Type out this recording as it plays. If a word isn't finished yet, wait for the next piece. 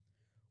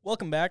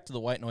Welcome back to the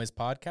White Noise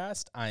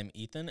Podcast. I'm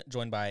Ethan,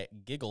 joined by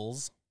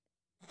Giggles.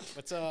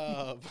 What's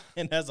up?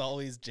 And as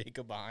always,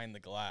 Jacob behind the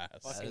glass.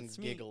 Fucking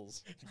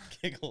Giggles.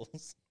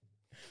 Giggles.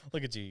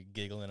 Look at you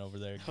giggling over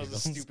there. That was a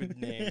stupid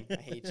name.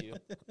 I hate you.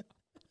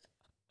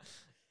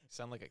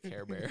 Sound like a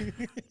Care Bear.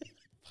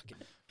 Fucking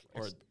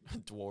Or a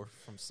dwarf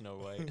from Snow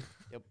White.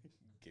 Yep.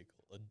 Giggle.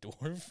 A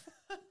dwarf?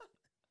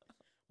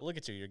 Well, look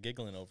at you. You're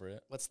giggling over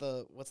it. What's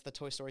the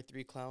Toy Story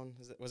 3 clown?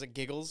 Was it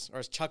Giggles or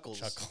is it Chuckles?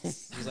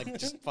 Chuckles. He's like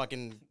just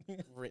fucking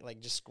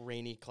just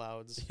rainy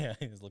clouds. Yeah,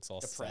 he looks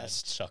all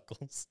Depressed. sad.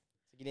 Chuckles.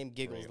 You named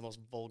Giggles Great. the most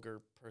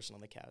vulgar person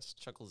on the cast.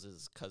 Chuckles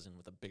is cousin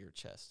with a bigger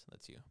chest.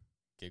 That's you.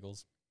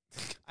 Giggles.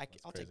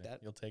 I'll take that.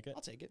 You'll take it?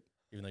 I'll take it.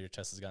 Even though your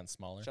chest has gotten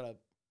smaller? Shut up.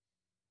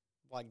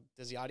 Like,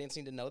 does the audience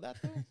need to know that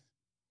though? I'm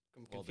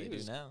Well,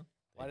 confused. they do now.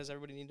 Why does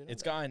everybody need to know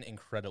It's that? gotten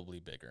incredibly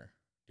bigger.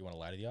 Do you want to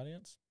lie to the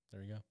audience?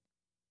 There you go.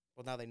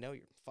 Well, now they know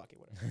you're fucking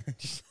whatever.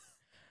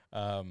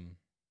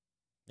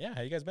 Yeah,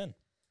 how you guys been?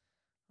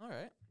 All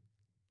right.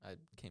 I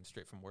came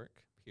straight from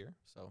work here,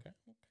 so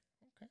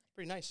Okay.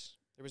 Pretty nice.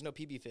 There was no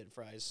PB Fit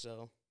fries, so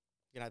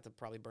you're gonna have to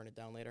probably burn it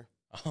down later.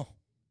 Oh,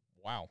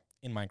 wow.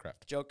 In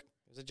Minecraft. Joke.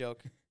 It was a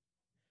joke.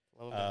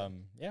 Love that.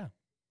 Yeah.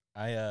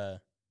 I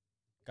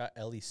got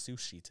Ellie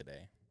sushi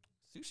today.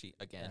 sushi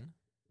again.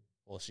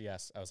 Well, she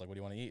asked, I was like, what do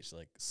you want to eat? She's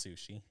like,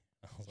 sushi.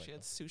 I was like, She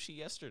had sushi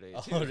yesterday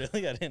oh, too.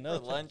 really? I didn't know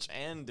For that. lunch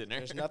and dinner.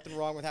 There's nothing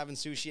wrong with having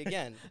sushi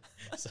again.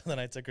 So then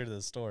I took her to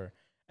the store.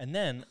 And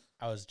then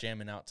I was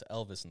jamming out to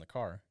Elvis in the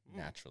car,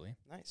 naturally.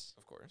 Nice.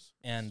 Of course.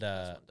 And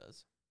As one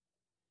does.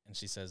 and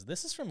she says,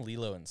 this is from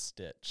Lilo and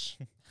Stitch.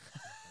 I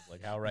was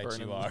like, how right Burn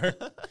you 'em. are.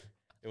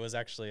 It was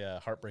actually a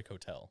Heartbreak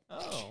Hotel.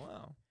 Oh,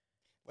 wow.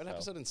 What So-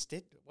 episode in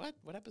Stitch?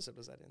 What episode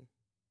was that in?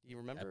 Do you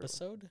remember?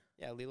 Episode?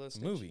 Yeah, Lilo and It's a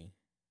Stitch. movie.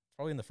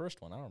 Probably in the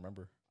first one. I don't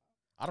remember.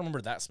 I don't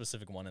remember that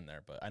specific one in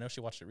there, but I know she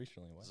watched it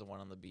recently. Was the one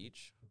on the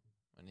beach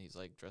when he's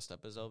like dressed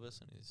up as Elvis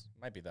and he's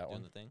Might be that doing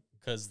one. the thing?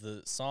 Because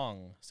the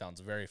song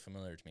sounds very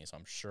familiar to me, so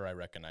I'm sure I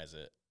recognize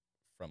it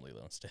from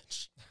Lilo and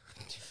Stitch.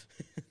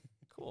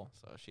 Cool.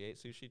 So she ate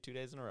sushi 2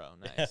 days in a row.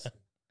 Yeah. Nice. It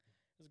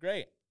was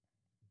great.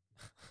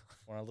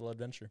 We're on a little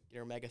adventure. Get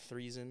her omega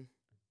 3s in.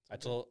 I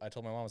told my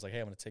mom, I was like, hey,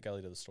 I'm going to take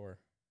Ellie to the store.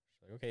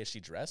 She's like, okay, is she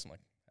dressed? I'm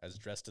like, as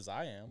dressed as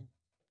I am.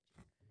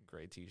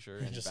 Gray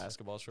t-shirt and Just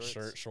basketball shorts.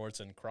 Shirt, shorts,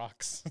 and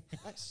Crocs.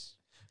 Nice.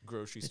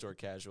 Grocery store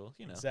casual,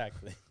 you know.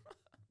 Exactly.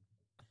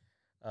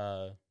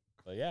 But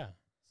yeah,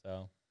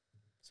 so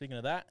speaking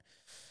of that,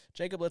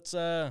 Jacob, let's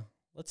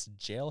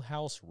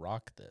jailhouse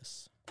rock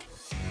this.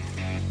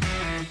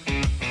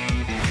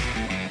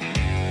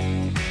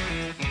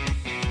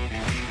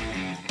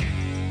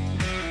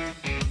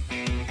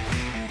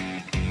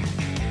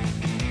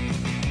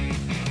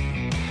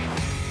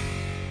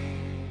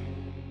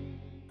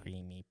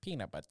 Creamy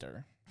peanut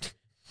butter.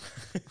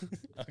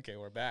 Okay,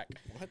 we're back.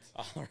 What?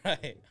 All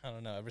right. I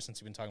don't know. Ever since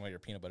you've been talking about your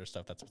peanut butter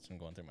stuff, that's what's been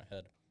going through my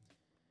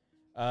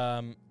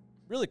head.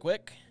 Really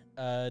quick,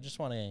 just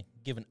want to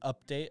give an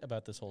update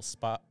about this whole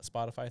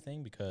Spotify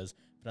thing, because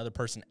if another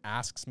person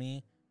asks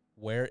me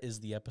where is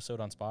the episode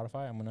on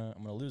Spotify, I'm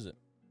gonna lose it.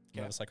 I'm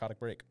gonna have a psychotic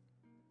break.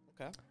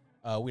 Okay.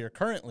 We are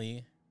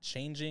currently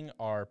changing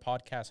our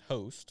podcast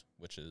host,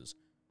 which is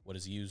what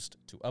is used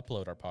to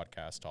upload our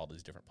podcast to all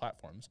these different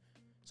platforms.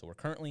 So we're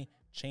currently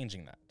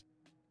changing that.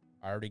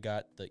 I already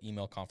got the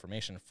email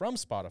confirmation from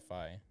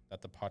Spotify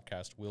that the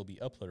podcast will be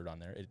uploaded on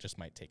there. It just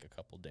might take a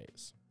couple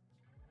days.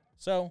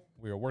 So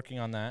we are working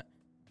on that.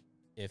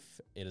 If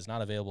it is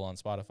not available on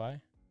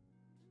Spotify,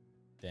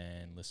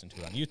 then listen to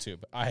it on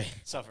YouTube. I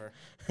Suffer.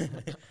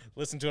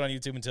 listen to it on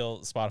YouTube until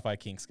Spotify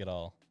kinks get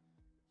all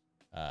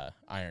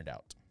ironed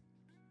out,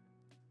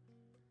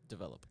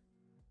 Developed.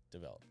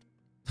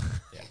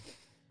 Yeah.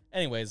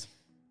 Anyways,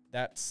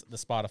 that's the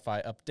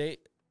Spotify update.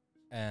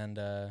 And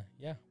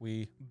yeah,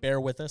 we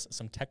bear with us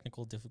some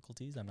technical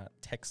difficulties. I'm not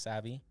tech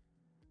savvy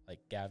like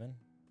Gavin.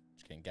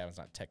 Just kidding. Gavin's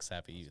not tech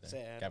savvy either.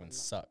 Sad. Gavin I'm not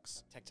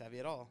sucks. Tech savvy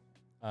at all.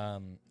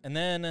 And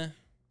then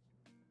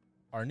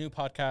our new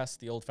podcast,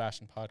 the Old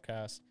Fashioned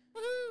Podcast,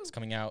 is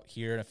coming out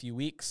here in a few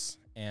weeks.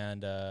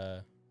 And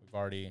we've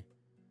already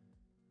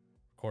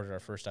recorded our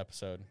first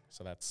episode.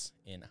 So that's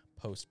in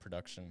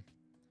post-production.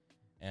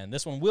 And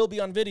this one will be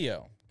on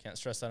video. Can't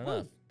stress that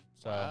enough.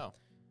 So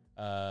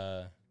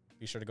Wow.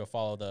 be sure to go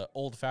follow the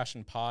Old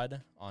Fashioned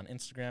Pod on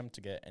Instagram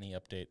to get any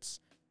updates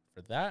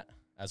for that,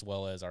 as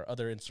well as our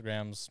other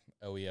Instagrams,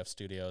 OEF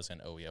Studios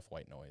and OEF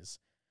White Noise.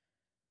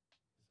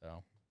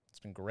 So it's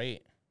been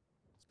great.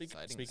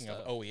 Exciting Speaking of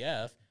stuff.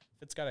 OEF,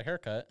 Fitz got a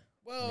haircut.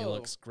 Whoa. And he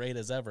looks great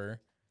as ever.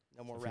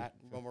 No more if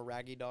you- no more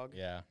raggy dog.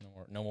 Yeah,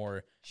 no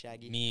more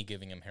Shaggy. me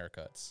giving him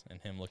haircuts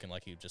and him looking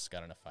like he just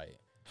got in a fight.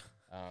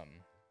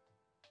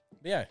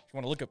 But yeah, if you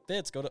want to look at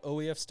Fitz, go to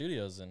OEF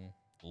Studios and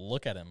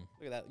look at him.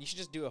 Look at that. You should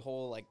just do a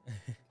whole like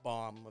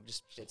bomb of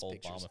just Fitz Whole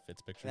pictures. bomb of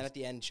Fitz And then pictures. at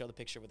the end, show the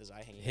picture with his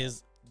eye hanging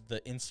out.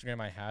 The Instagram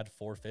I had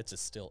for Fitz is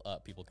still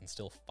up. People can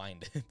still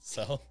find it.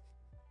 So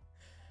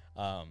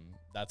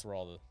that's where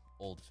all the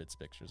old Fitz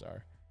pictures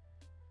are.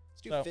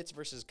 Let's do So- Fitz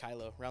versus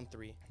Kylo, round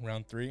 3.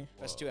 Round 3.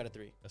 Best 2 out of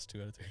 3. That's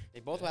 2 out of 3. They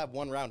both have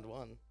one round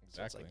one. So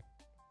it's Exactly. like,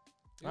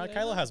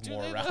 Kylo has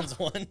more rounds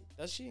one.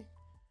 Does she?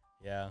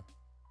 Yeah.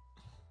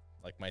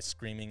 Like my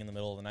screaming in the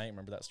middle of the night.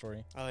 Remember that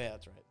story? Oh, yeah,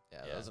 that's right. Yeah,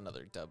 Yeah. that was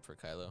another dub for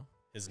Kylo.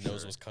 His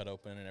nose was cut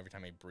open, and every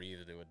time he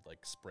breathed, it would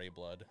like spray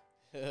blood.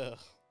 Ugh.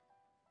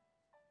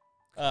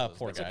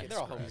 Poor It's guy. okay. They're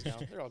all homies now.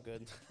 They're all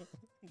good.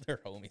 They're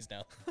homies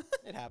now.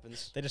 It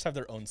happens. They just have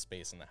their own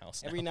space in the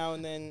house. Every now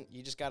and then,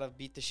 you just got to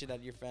beat the shit out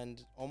of your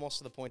friend almost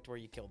to the point where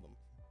you kill them.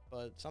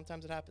 But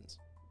sometimes it happens.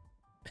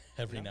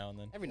 Every you know? now and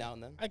then. Every now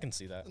and then. I can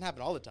see that. Doesn't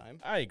happen all the time.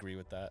 I agree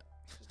with that.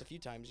 Just a few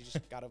times, you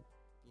just got to,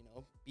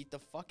 beat the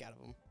fuck out of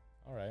them.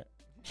 All right.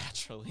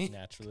 Naturally.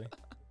 Naturally.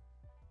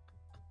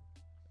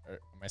 Am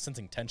I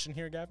sensing tension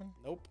here, Gavin?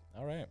 Nope.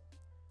 All right.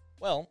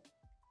 Well,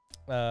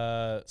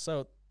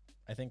 so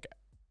I think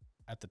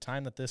at the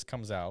time that this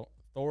comes out,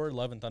 Thor: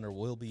 Love and Thunder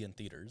will be in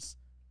theaters.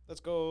 Let's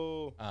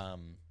go.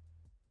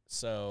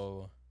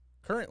 So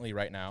currently,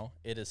 right now,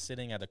 it is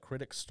sitting at a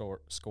critic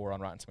score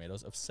on Rotten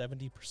Tomatoes of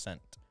 70%,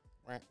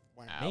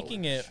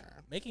 making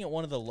it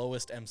one of the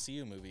lowest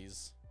MCU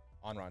movies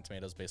on Rotten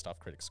Tomatoes based off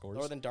critic scores.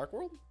 Lower than Dark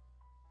World?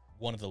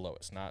 One of the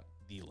lowest, not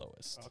the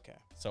lowest. Okay.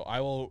 So I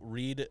will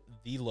read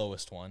the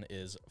lowest one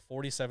is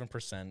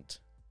 47%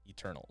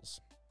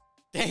 Eternals.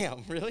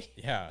 Damn, really?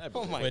 Yeah.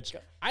 Oh my which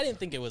God. I didn't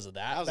think it was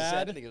that I was bad.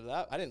 I didn't think it was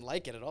that. I didn't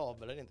like it at all,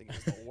 but I didn't think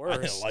it was the worst.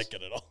 I didn't like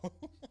it at all.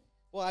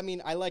 Well, I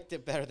mean, I liked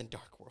it better than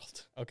Dark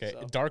World. Okay,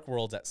 So. Dark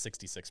World's at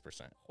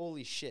 66%,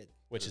 Holy shit.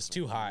 which is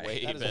too high.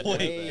 way That is better.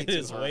 way It too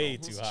is high. way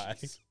too high.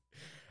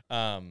 What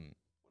a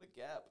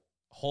gap.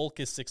 Hulk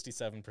is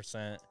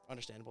 67%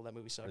 Understandable. That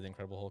movie for sucked. the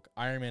Incredible Hulk.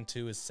 Iron Man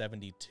 2 is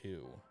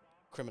 72.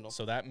 Criminal.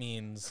 So that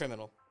means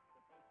Criminal.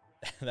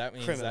 that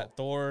Criminal. that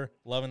Thor: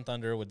 Love and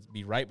Thunder would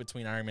be right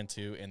between Iron Man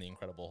 2 and the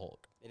Incredible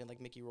Hulk. They didn't like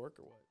Mickey Rourke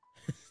or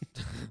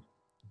what?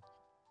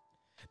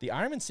 The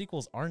Iron Man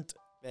sequels aren't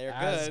They're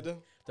As good.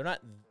 they're not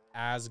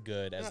as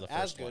good as They're the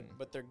not first as good, one.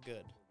 but they're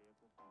good.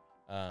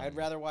 I'd I'd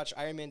rather watch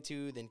Iron Man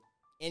 2 than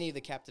any of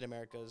the Captain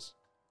Americas.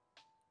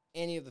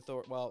 Any of the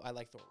Thor. Well, I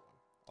like Thor 1.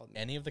 I'll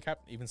admit. any of the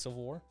even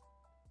Civil War.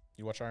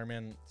 You watch Iron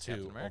Man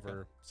Captain 2 America.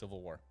 over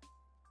Civil War.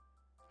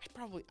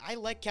 I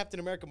like Captain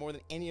America more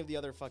than any of the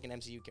other fucking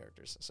MCU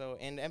characters. So,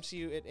 and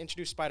MCU, it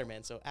introduced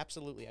Spider-Man, so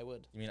absolutely I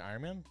would. You mean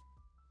Iron Man?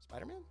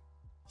 Spider-Man?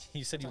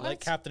 You said you What? like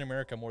Captain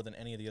America more than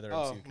any of the other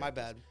Oh, MCU my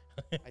characters.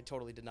 bad. I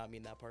totally did not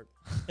mean that part.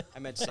 I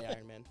meant to say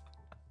Iron Man.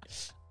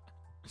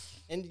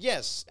 And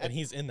yes, And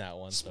he's in that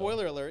one. so-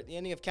 spoiler alert, the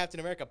ending of Captain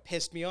America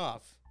pissed me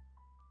off.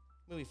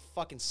 Movie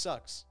fucking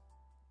sucks.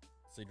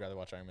 So you'd rather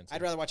watch Iron Man 2?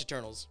 I'd rather watch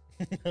Eternals.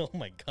 Oh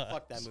my god.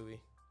 Fuck that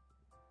movie.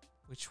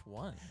 Which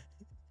one?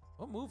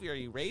 What movie are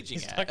you raging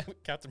He's at? talking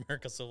about Captain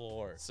America Civil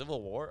War.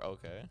 Civil War?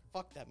 Okay.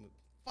 Fuck that movie.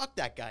 Fuck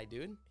that guy,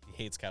 dude. He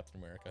hates Captain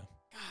America.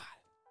 God.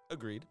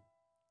 Agreed.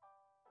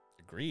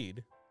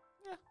 Agreed.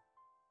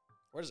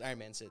 Where does Iron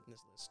Man sit in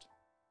this list?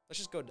 Let's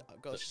just go.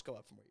 Let's just go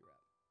up from where you're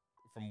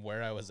at. From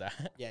where I was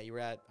at. Yeah, you were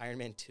at Iron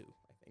Man 2,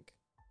 I think.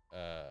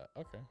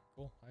 Okay,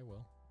 cool. I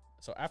will.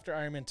 So after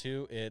Iron Man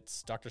 2,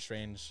 it's Doctor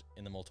Strange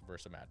in the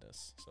Multiverse of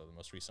Madness. So the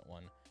most recent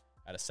one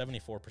at a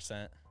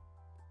 74%.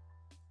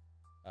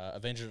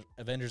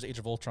 Avengers Age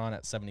of Ultron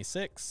at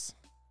 76.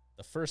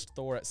 The first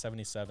Thor at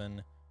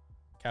 77.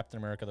 Captain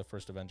America, the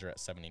First Avenger at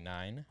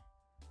 79.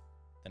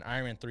 Then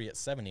Iron Man 3 at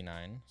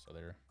 79. So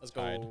they're Let's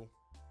tied. go.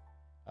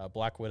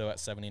 Black Widow at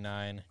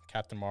 79.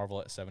 Captain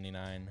Marvel at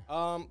 79.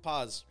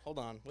 Pause. Hold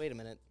on. Wait a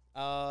minute.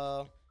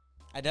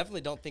 I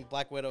definitely don't think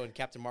Black Widow and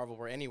Captain Marvel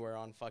were anywhere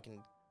on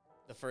fucking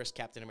the first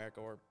Captain America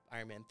or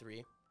Iron Man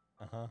 3.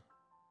 Uh-huh.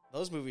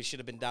 Those movies should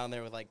have been down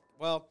there with like,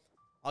 well,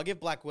 I'll give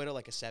Black Widow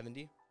like a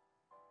 70.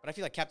 But I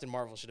feel like Captain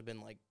Marvel should have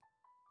been like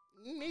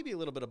maybe a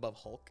little bit above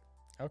Hulk.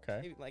 Okay.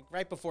 Maybe like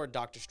right before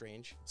Doctor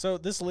Strange. So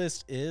this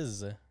list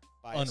is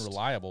Biased.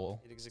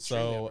 unreliable. It is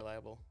extremely So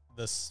unreliable.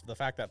 the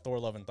fact that Thor: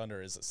 Love and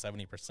Thunder is at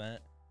 70%.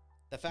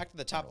 The fact that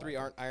the top three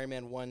aren't Iron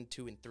Man 1,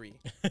 2, and 3.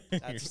 You're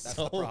That's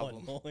so the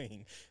problem.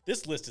 annoying.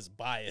 This list is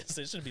biased.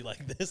 It should be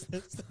like this.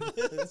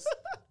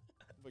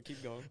 But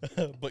keep going.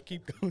 But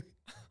keep going.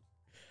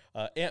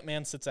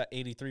 Ant-Man sits at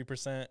 83%. That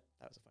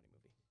was a funny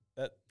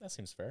movie. That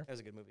seems fair. That was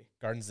a good movie.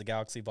 Guardians of the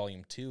Galaxy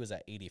Volume 2 is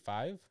at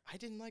 85. I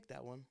didn't like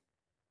that one.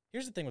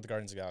 Here's the thing with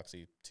Guardians of the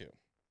Galaxy 2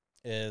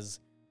 is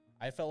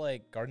I felt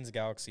like Guardians of the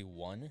Galaxy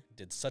 1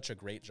 did such a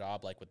great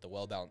job like with the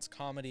well-balanced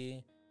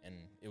comedy, and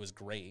it was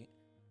great.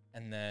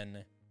 And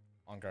then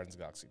on Guardians of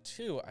the Galaxy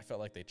 2, I felt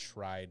like they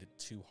tried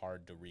too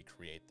hard to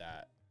recreate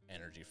that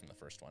energy from the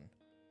first one.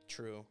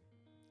 True.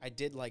 I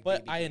did like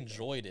But Baby I Groot, though.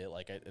 enjoyed it.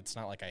 Like, it's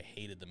not like I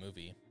hated the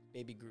movie.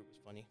 Baby Groot was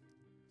funny.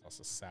 It's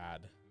also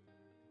sad.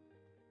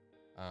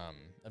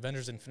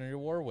 Avengers Infinity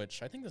War,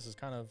 which I think this is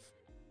kind of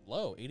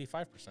low,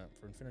 85%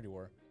 for Infinity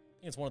War. I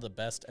think it's one of the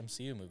best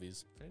MCU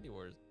movies. Infinity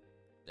War.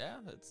 Yeah,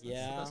 that's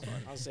Yeah, the best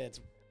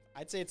one.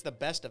 I'd say it's the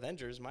best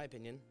Avengers, in my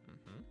opinion.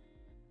 Mm-hmm.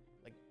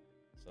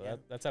 So Yeah.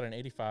 that's at an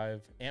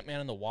 85. Ant-Man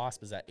and the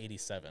Wasp is at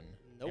 87.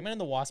 Nope. Ant-Man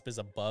and the Wasp is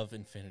above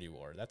Infinity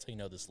War. That's how you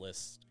know this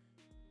list.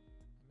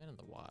 Man in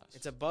the Wasp.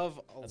 It's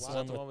above a That's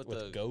lot. the one with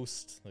the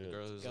Ghost. the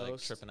girl who's like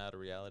Ghost. tripping out of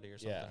reality or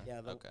something. Yeah.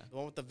 Yeah, the Okay.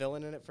 one with the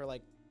villain in it for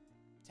like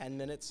 10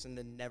 minutes and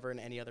then never in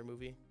any other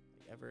movie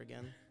ever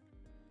again.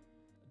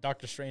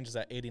 Doctor Strange is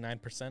at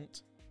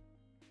 89%.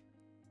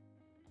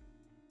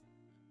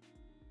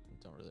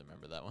 Don't really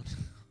remember that one.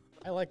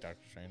 I like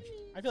Doctor Strange.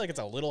 I feel like it's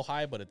a little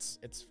high, but it's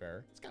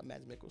fair. It's got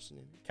Mads Mikkelsen in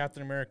it.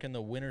 Captain America and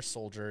the Winter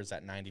Soldier is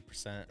at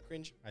 90%.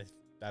 Cringe. I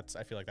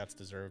feel like that's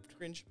deserved.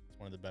 Cringe. It's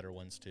one of the better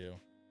ones too.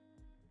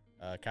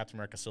 Captain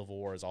America Civil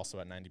War is also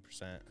at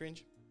 90%.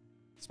 Cringe.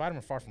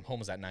 Spider-Man Far From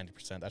Home is at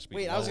 90%. That should be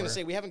Wait, lower. I was going to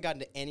say, we haven't gotten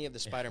to any of the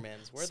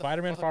Spider-Mans. Where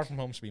Spider-Man the fuck? Far From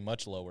Home should be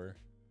much lower.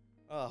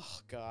 Oh,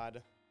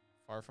 God.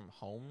 Far From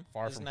Home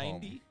Far is From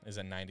 90? Home is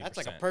at 90%. That's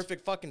like a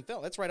perfect fucking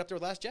film. That's right up there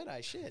with Last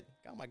Jedi. Shit.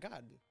 Oh, my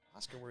God.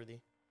 Oscar-worthy.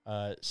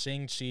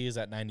 Shang-Chi is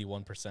at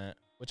 91%,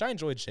 which I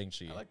enjoyed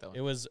Shang-Chi. I like that one.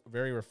 It was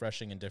very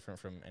refreshing and different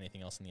from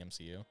anything else in the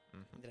MCU.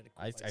 Mhm. They had a cool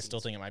I fight still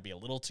scenes. think it might be a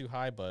little too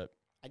high, but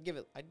I'd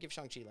give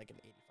Shang-Chi like an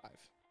 85.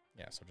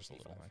 yeah, so just a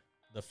little 85. high.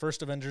 The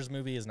first Avengers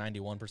movie is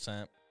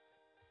 91%.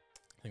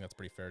 I think that's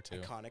pretty fair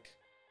too. Iconic.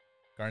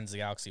 Guardians of the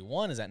Galaxy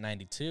 1 is at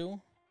 92.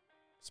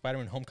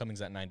 Spider-Man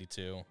Homecoming's at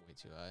 92. Way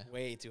too high.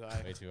 Way too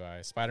high. Way too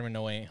high. Spider-Man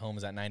No Way Home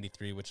is at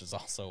 93, which is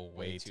also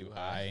way too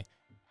high.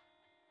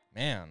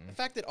 Man, The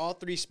fact that all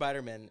three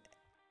Spider-Men...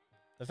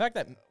 the fact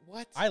that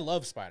What? I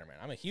love Spider-Man.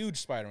 I'm a huge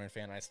Spider-Man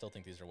fan. And I still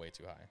think these are way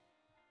too high.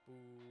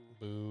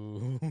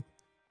 Boo. Boo.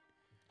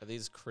 Are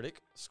these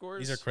critic scores?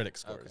 These are critic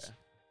scores. Okay.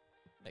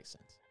 Makes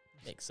sense.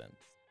 Makes sense.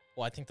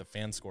 Well, I think the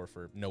fan score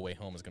for No Way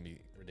Home is going to be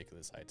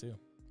ridiculous high, too.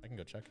 I can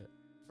go check it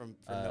From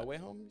No Way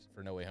Home?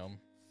 for No Way Home.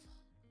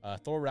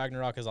 Thor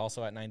Ragnarok is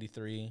also at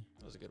 93.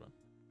 That was a good one.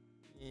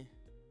 Eh.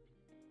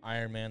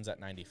 Iron Man's at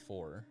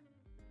 94.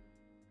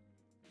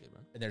 Good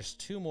one. And there's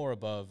two more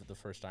above the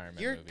first Iron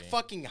Man You're movie.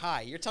 fucking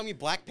high. You're telling me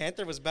Black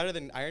Panther was better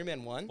than Iron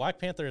Man 1? Black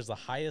Panther is the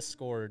highest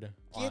scored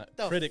Get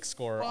the critic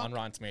score on fuck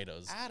Rotten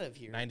Tomatoes. Out of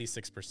here.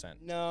 96%.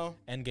 No.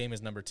 Endgame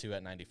is number 2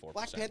 at 94%.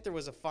 Black Panther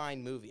was a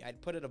fine movie.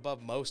 I'd put it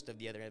above most of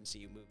the other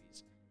MCU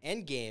movies.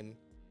 Endgame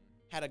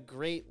had a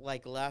great,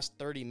 last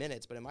 30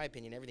 minutes, but in my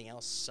opinion, everything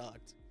else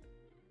sucked.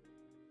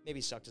 Maybe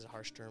sucked is a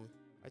harsh term.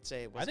 I'd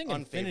say it was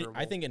unfavorable.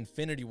 I think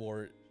Infinity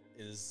War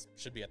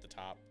should be at the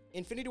top.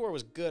 Infinity War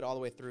was good all the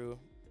way through,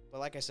 but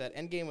like I said,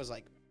 Endgame was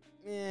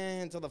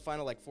until the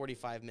final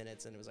 45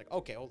 minutes, and it was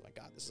okay, oh my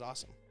God, this is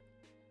awesome.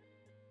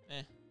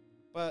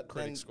 But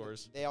Critic then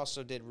scores. they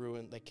also did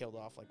ruin. They killed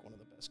off one of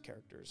the best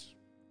characters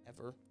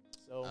ever.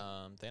 So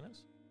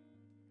Thanos?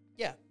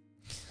 yeah,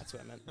 that's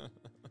what I meant.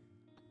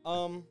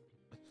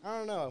 I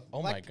don't know.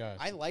 Oh my gosh.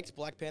 I liked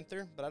Black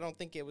Panther, but I don't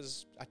think it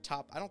was a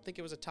top. I don't think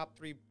it was a top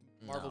 3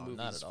 Marvel No, movies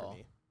not at for all.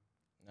 me.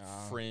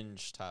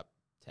 Fringe top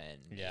 10.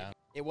 Yeah.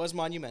 It was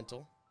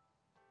monumental,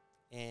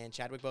 and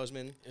Chadwick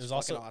Boseman It was fucking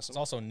also awesome. It's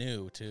also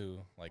new too.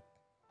 It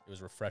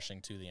was refreshing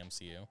to the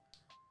MCU.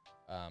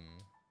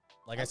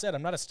 I said,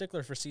 I'm not a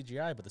stickler for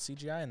CGI, but the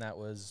CGI in that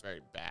was Very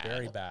bad.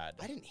 very bad.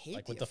 I didn't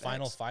hate with the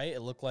final effects. fight,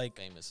 it looked like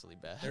Famously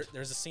bad.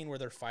 there's a scene where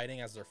they're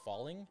fighting as they're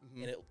falling,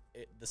 Mhm.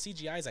 and the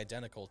CGI is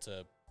identical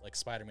to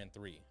Spider-Man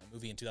 3, a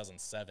movie in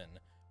 2007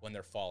 when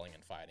they're falling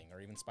and fighting, or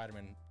even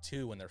Spider-Man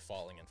 2 when they're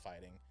falling and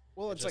fighting.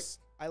 Well, It it's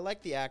I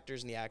like the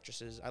actors and the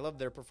actresses. I love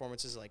their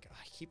performances.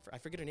 I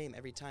forget her name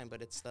every time,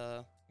 but it's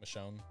the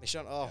Michonne.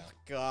 Michonne. Oh Yeah.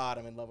 God,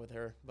 I'm in love with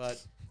her.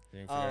 But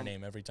You forget her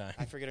name every time.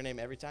 I forget her name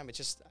every time. It's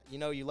just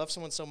you love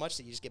someone so much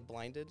that you just get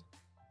blinded.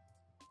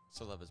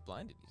 So love has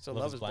blinded you. So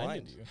love is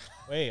blind. you.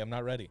 Wait, I'm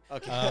not ready.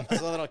 Okay,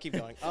 so then I'll keep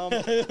going.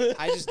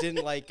 I just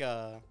didn't like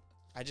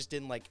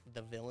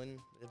the villain.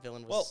 The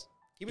villain was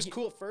he was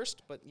cool at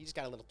first, but he just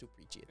got a little too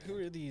preachy. At the Who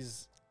end. are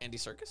these? Andy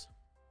Serkis?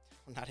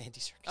 Not Andy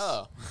Serkis.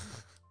 Oh.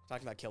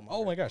 Talking about Killmonger.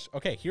 Oh my gosh.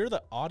 Okay, here are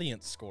the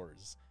audience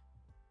scores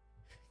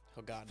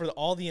Oh God. for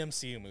all the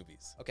MCU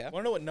movies. Okay. Want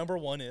to know what number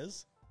 1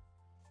 is?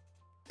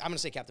 I'm gonna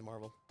say Captain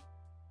Marvel.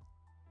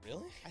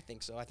 Really? I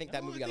think so. I think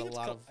that movie got a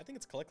lot of. I think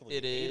it's collectively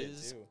It hated,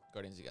 is too.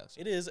 Guardians of the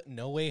Galaxy. It is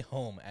No Way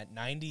Home at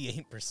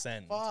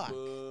 98%. Fuck.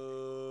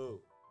 Boo.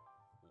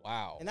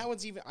 Wow. And that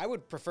one's even. I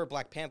would prefer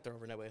Black Panther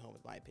over No Way Home,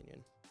 in my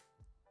opinion.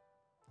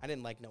 I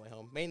didn't like No Way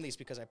Home, mainly it's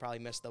because I probably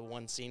missed the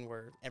one scene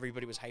where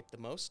everybody was hyped the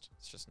most.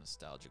 It's just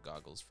nostalgia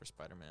goggles for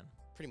Spider-Man.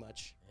 Pretty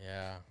much.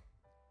 Yeah.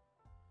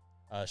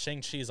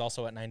 Shang-Chi is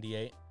also at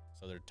 98,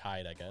 so they're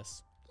tied, I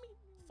guess.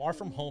 Far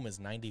From Home is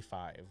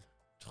 95.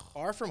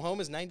 Far From Home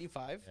is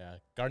 95. Yeah.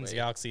 Guardians of the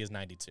Wait. Galaxy is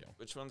 92.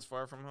 Which one's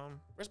Far From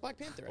Home? Where's Black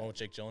Panther? One with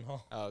Jake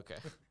Gyllenhaal. Oh, okay.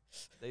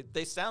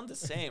 they sound the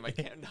same. I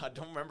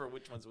don't remember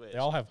which one's which. They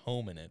all have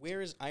home in it.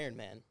 Where is Iron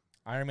Man?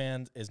 Iron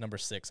Man is number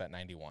 6 at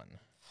 91.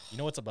 You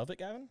know what's above it,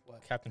 Gavin?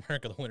 What? Captain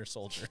America: The Winter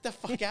Soldier. Get the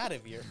fuck out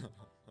of here.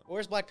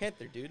 Where's Black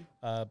Panther, dude?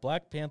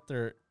 Black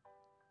Panther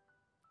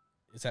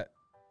is at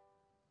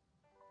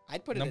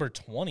I'd put number it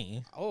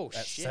 20 Oh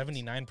at shit.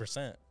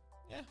 79%.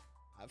 Yeah.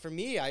 For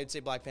me, I'd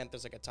say Black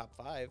Panther's like a top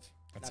 5.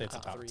 I'd not say it's a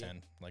top 3.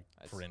 10,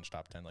 I'd fringe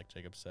top 10, like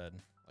Jacob said.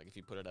 Like if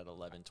you put it at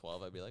 11,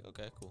 12, I'd be like,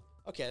 okay, cool.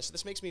 Okay, so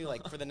this makes me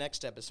for the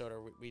next episode,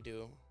 or we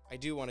do. I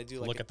do want to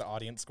do Look at the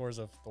audience scores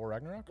of Thor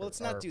Ragnarok. Well,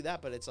 let's not do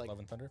that, but it's Love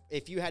and Thunder.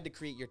 if you had to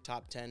create your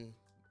top 10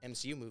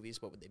 MCU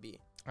movies, what would they be?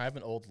 I have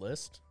an old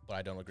list, but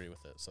I don't agree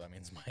with it. So that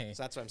means my,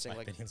 So that's what I'm saying. my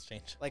Like, opinions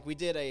change. like we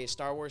did a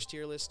Star Wars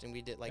tier list, and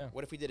we did like, Yeah.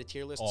 what if we did a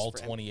tier list All for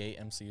 28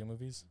 MCU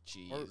movies?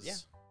 Jeez. Or- yeah.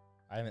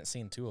 I haven't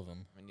seen 2 of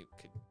them. I mean, you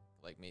could,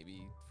 like,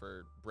 maybe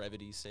for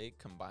brevity's sake,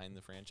 combine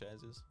the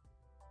franchises.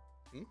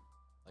 Hmm?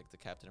 Like the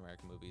Captain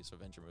America movies,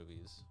 Avenger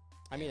movies.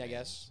 I mean, I and-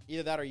 guess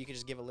either that or you could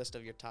just give a list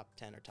of your top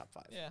 10 or top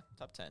 5. Yeah,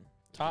 top 10.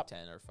 Top-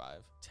 10 or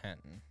 5. 10,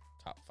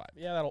 top 5.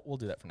 Yeah, we'll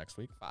do that for next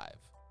week. 5.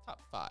 Top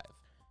 5.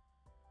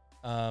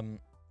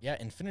 Yeah,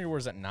 Infinity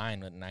War's at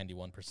 9 at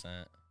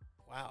 91%.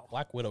 Wow.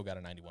 Black Widow got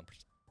a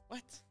 91%.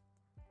 What?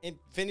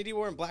 Infinity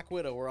War and Black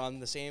Widow were on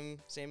the same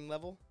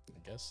level.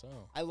 I guess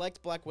so. I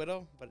liked Black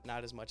Widow, but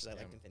not as much as I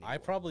liked Infinity I War.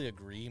 probably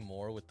agree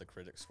more with the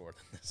critic score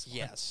than this one.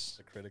 Yes.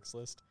 The critics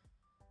list.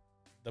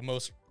 The But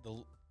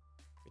you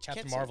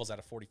Captain can't say- Marvel's at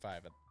a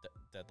 45 at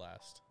dead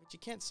last. But you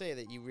can't say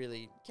that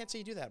can't say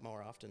you do that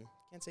more often.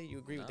 Can't say you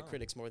agree with the No.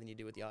 critics more than you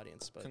do with the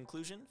audience. But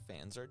Conclusion,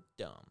 fans are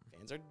dumb.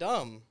 fans are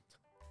dumb.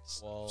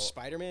 Well-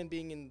 Spider-Man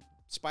being in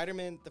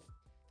Spider-Man,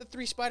 the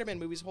 3 Spider-Man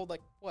movies hold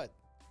like what?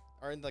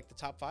 Are in like the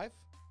top 5?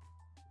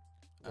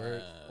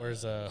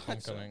 Where's think so.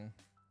 Homecoming?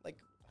 Like,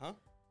 huh?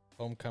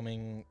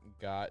 Homecoming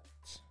got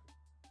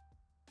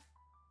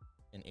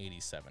an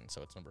 87,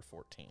 so it's number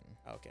 14.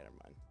 Okay, never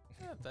mind.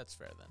 Yeah, that's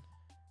fair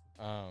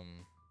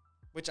then.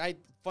 Which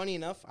funny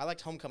enough, I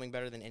liked Homecoming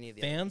better than any of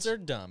the Fans other are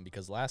dumb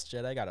because Last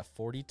Jedi got a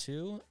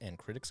 42 and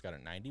critics got a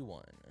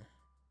 91.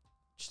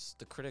 Just,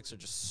 the critics are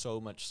just so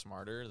much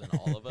smarter than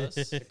all of us.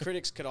 The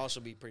critics could also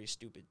be pretty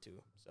stupid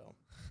too. So,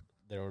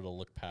 They were to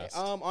look past.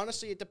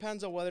 honestly, it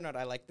depends on whether or not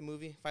I like the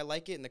movie. If I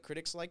like it and the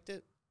critics liked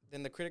it,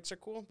 then the critics are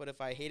cool. But if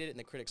I hated it and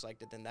the critics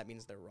liked it, then that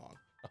means they're wrong.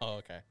 Oh,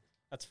 okay.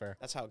 That's fair.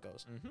 That's how it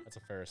goes. Mm-hmm. That's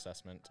a fair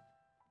assessment.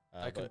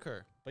 I but,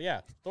 concur. But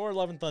yeah, Thor: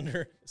 Love and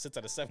Thunder sits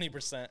at a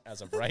 70%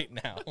 as of right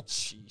now.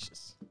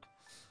 Jesus.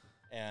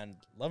 And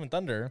Love and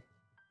Thunder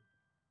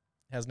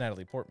has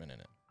Natalie Portman in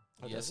it.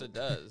 Oh, Yes, does it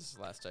does.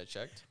 Last I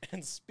checked.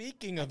 And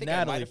speaking I of think I might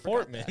Natalie have forgot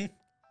Portman,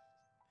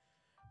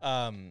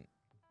 how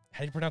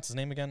do you pronounce his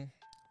name again?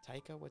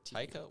 Taika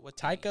Waititi.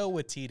 Taika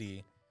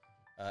Waititi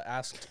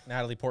asked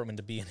Natalie Portman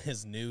to be in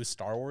his new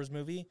Star Wars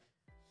movie,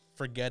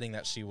 forgetting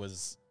that she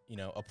was,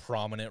 a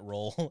prominent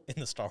role in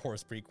the Star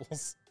Wars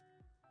prequels.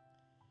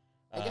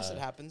 I guess it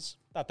happens.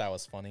 Thought that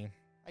was funny.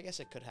 I guess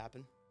it could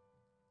happen.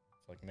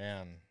 It's like,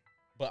 man.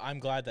 But I'm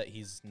glad that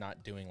he's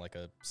not doing like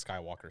a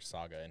Skywalker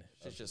saga.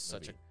 She's just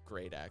such a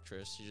great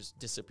actress. She just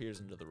disappears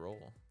into the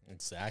role.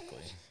 Exactly.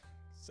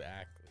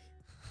 Exactly.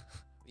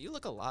 You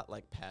look a lot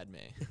like Padme.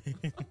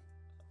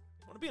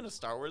 Want to be in a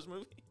Star Wars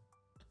movie?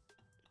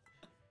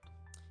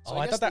 So Oh,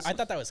 I I guess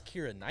thought that was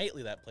Keira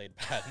Knightley that played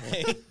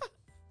Padme.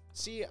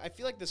 See, I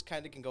feel like this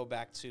kind of can go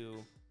back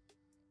to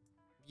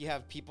you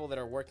have people that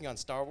are working on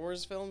Star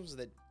Wars films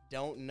that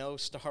don't know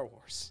Star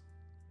Wars.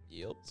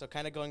 Yep. So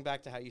kind of going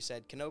back to how you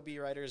said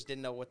Kenobi writers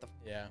didn't know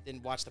Yeah.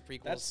 didn't watch the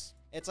prequels. That's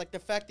It's like the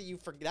fact that you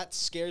forget that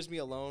scares me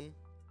alone.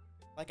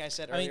 Like I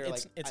said I mean, earlier,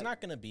 it's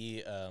not going to be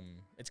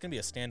it's going to be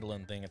a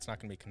standalone thing. It's not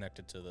going to be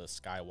connected to the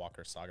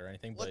Skywalker saga or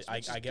anything, but Which I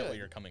is get what good.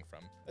 you're coming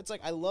from. It's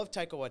like I love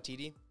Taika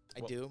Waititi.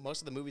 I Well- do.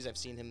 Most of the movies I've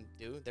seen him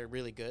do, they're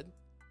really good.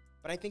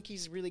 But I think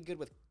he's really good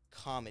with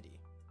comedy.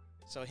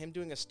 So him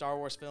doing a Star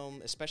Wars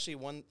film, especially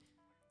one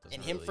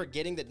and him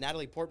forgetting that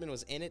Natalie Portman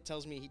was in it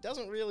tells me he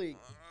doesn't really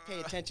pay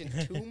attention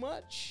too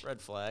much.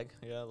 Red flag.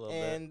 Yeah, a little bit.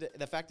 And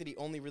the fact that he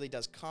only really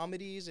does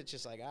comedies, it's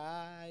just like,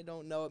 I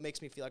don't know. It makes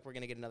me feel like we're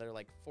going to get another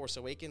like Force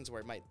Awakens where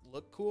it might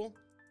look cool.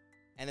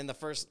 And then the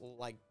first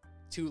like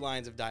 2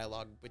 lines of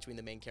dialogue between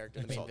the main character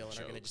and the It's main all villain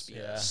are going to just be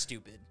jokes. Yeah.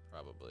 stupid.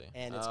 Probably.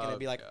 And it's going to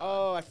be like, God.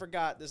 oh, I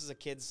forgot. This is a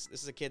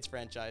kids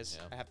franchise.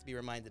 Yeah. I have to be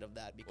reminded of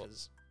that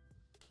because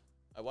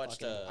I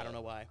watched. fucking, I don't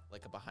know why.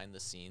 Like a behind the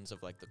scenes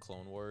of like the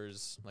Clone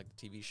Wars, like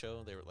the TV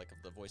show. They were like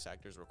the voice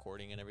actors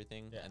recording and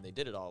everything, Yeah. and they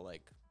did it all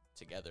like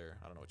together.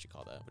 I don't know what you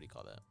call that. What do you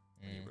call that?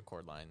 When you Mm.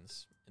 record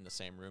lines in the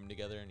same room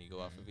together and you go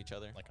off of each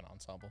other. Like an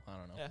ensemble. I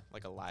don't know. Yeah,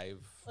 like a live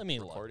Let me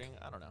look. recording.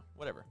 I don't know.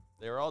 Whatever.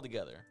 They were all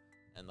together,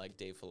 and like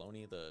Dave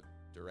Filoni, the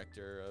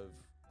director of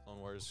Clone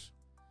Wars,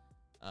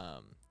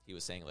 he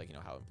was saying like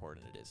how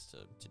important it is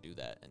to do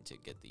that and to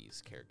get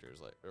these characters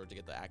or to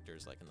get the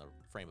actors like in the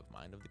frame of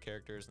mind of the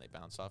characters and they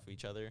bounce off of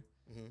each other.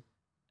 Mm-hmm.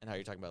 And how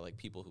you're talking about like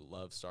people who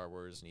love Star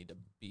Wars need to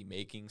be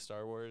making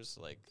Star Wars.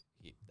 Like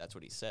that's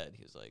what he said.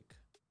 He was like,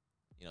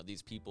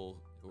 these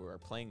people who are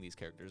playing these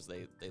characters,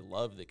 they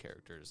love the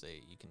characters.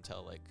 You can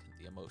tell like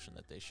the emotion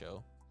that they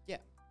show.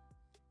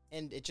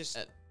 And it just,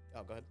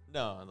 oh, go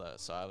ahead.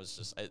 So I was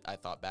just, I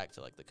thought back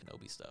to like the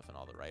Kenobi stuff and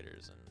all the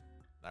writers, and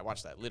I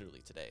watched that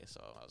literally today.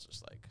 So I was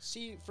just like,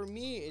 See, for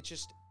me, it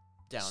just,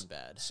 down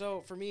bad.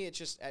 So for me, it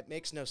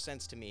makes no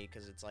sense to me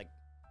because it's like,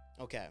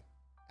 okay,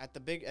 at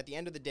the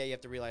end of the day, you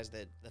have to realize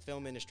that the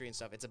film industry and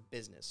stuff, it's a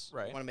business.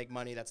 Right. You want to make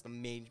money. That's the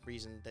main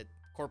reason that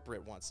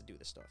corporate wants to do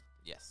this stuff.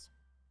 Yes.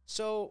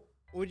 So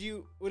would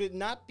it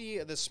not be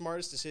the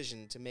smartest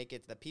decision to make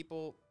it the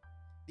people,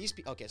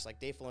 okay, it's like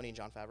Dave Filoni and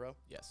Jon Favreau.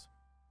 Yes.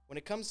 When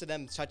it comes to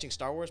them touching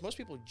Star Wars, most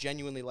people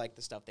genuinely like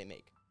the stuff they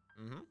make.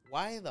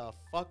 Why the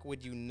fuck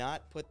would you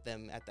not put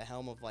them at the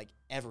helm of like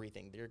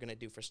everything that you're gonna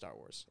do for Star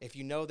Wars? If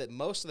you know that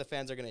most of the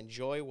fans are gonna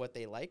enjoy what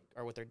they like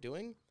or what they're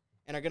doing,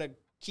 and are gonna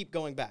keep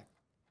going back,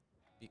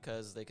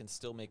 Because they can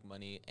still make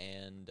money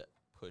and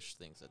push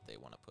things that they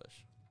want to push.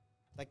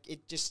 like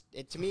it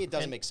to me it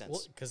doesn't make sense.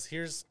 Well, because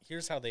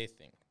here's how they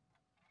think.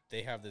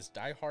 They have this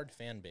diehard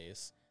fan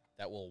base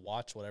that will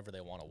watch whatever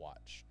they want to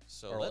watch.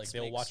 So Or, let's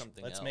they'll make watch-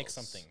 something let's else make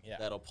something, yeah.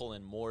 that'll pull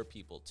in more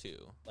people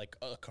too. Like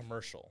a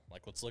commercial.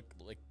 Like let's look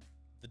like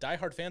the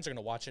diehard fans are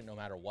gonna watch it no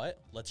matter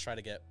what. Let's try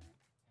to get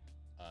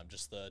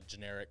just the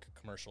generic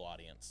commercial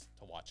audience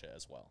to watch it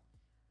as well.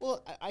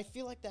 Well, I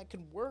feel like that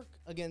could work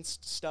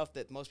against stuff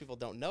that most people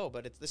don't know,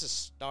 but this is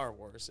Star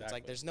Wars. It's like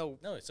Exactly. there's no.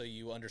 No, so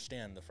you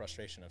understand the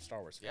frustration of Star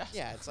Wars fans.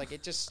 Yeah, it's like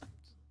it just.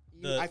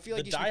 The, I feel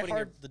like the you should be putting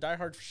diehard the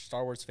diehard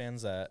Star Wars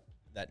fans that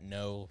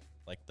know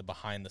like the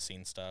behind the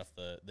scenes stuff,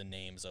 the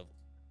names of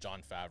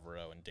Jon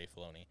Favreau and Dave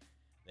Filoni,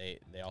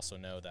 they also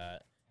know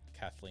that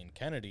Kathleen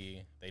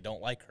Kennedy, they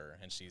don't like her,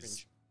 and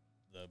she's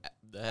at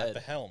the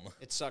helm.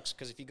 It sucks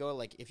because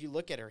if you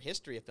look at her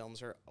history of films,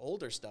 her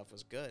older stuff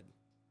was good.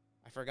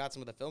 I forgot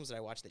some of the films that I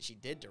watched that she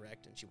did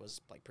direct and she was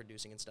like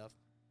producing and stuff.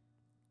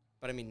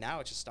 But I mean, now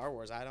it's just Star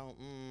Wars.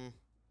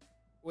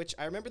 Which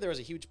I remember there was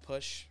a huge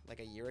push like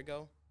a year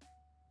ago,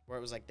 where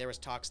it was like there was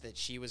talks that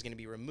she was going to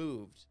be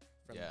removed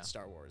from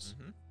Star Wars.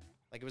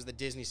 Like it was the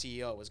Disney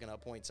CEO was going to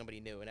appoint somebody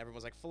new, and everyone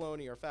was like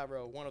Filoni or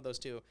Favreau, one of those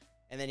two.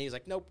 And then he was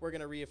like, nope, we're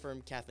going to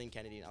reaffirm Kathleen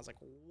Kennedy. And I was like,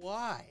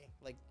 why?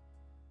 Like,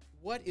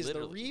 what is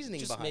the reasoning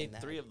just behind made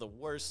that? 3 of the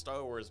worst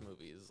Star Wars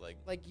movies.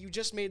 Like You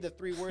just made the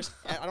 3 worst.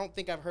 I don't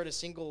think I've heard a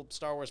single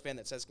Star Wars fan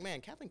that says,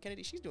 man, Kathleen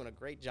Kennedy, she's doing a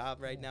great job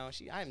right now.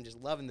 I'm just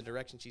loving the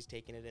direction she's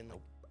taking it in.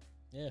 Like,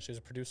 Yeah, she was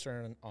a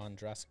producer on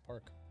Jurassic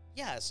Park.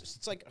 yeah,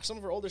 it's like some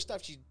of her older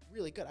stuff, she's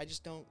really good. I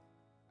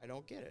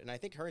don't get it. And I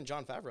think her and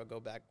Jon Favreau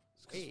go back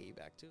way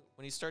back too.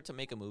 when you start to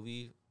make a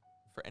movie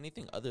for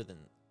anything other than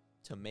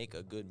to make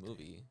a good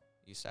movie,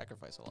 you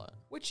sacrifice a lot.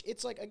 Which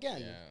it's like,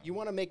 again, Yeah. you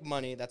want to make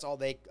money. That's all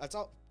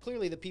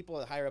clearly the people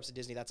at higher ups at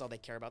Disney, that's all they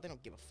care about. They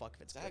don't give a fuck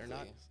if it's good or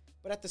not.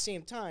 But at the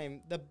same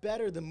time, the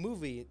better the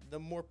movie, the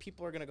more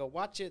people are going to go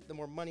watch it, the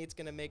more money it's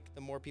going to make,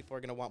 the more people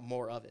are going to want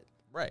more of it.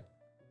 Right.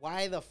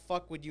 Why the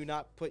fuck would you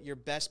not put your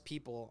best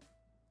people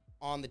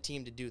on the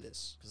team to do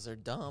this? Because they're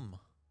dumb.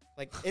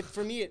 Like,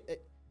 for me,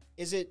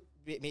 is it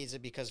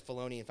because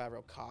Filoni and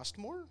Favreau cost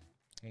more?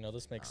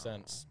 This makes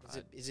sense.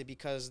 Is it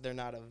because they're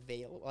not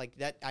available? Like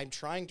that, I'm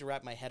trying to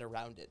wrap my head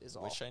around it. Is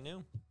all. Wish I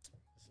knew.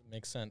 It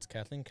makes sense.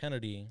 Kathleen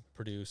Kennedy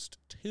produced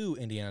 2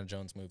 Indiana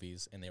Jones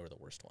movies, and they were the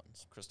worst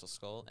ones. Crystal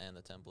Skull and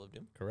the Temple of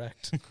Doom.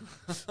 Correct.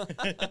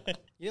 You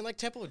didn't like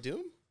Temple of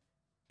Doom?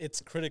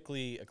 It's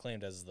critically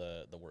acclaimed as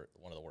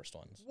one of the worst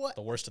ones. What?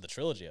 The worst of the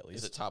trilogy, at least.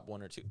 Is it top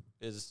 1 or 2?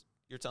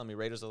 You're telling me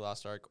Raiders of the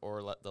Lost Ark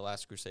or The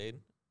Last Crusade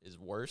is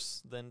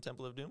worse than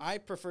Temple of Doom? I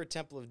prefer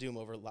Temple of Doom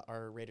over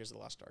Raiders of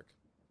the Lost Ark.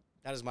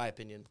 That is my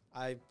opinion.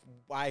 I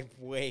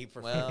way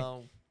prefer.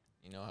 Well,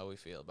 you know how we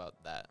feel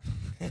about that.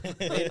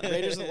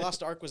 Raiders of the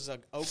Lost Ark was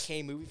an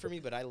okay movie for me,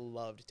 but I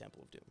loved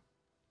Temple of Doom.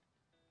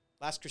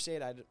 Last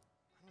Crusade, I don't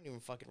even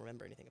fucking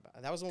remember anything about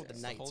it. That was the one with the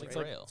It's the knights, Holy right?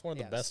 Grail. It's one of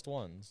the Yes. best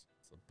ones.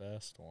 It's the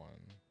best one.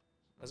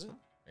 Was it?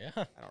 Yeah.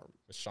 I don't.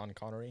 With Sean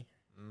Connery.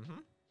 Mm-hmm.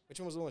 Which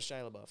one was the one with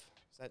Shia LaBeouf?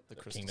 Is that The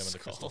Kingdom of the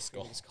Crystal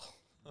Skull. Skull?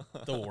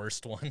 The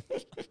worst one.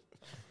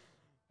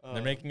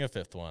 They're making a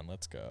 5th one.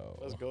 Let's go.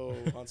 Let's go.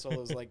 Han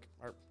Solo's like,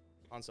 or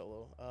Han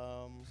Solo.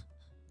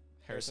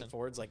 Harrison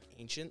Ford's like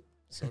ancient,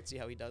 so let's see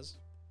how he does.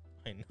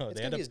 I know. It's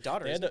gonna be his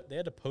daughter. They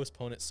had to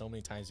postpone it so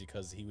many times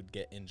because he would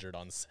get injured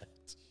on set.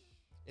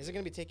 Is it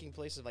gonna be taking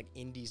place of like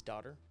Indy's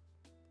daughter?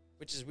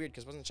 Which is weird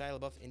because wasn't Shia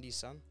LaBeouf Indy's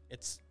son?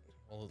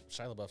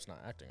 Shia LaBeouf's not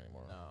acting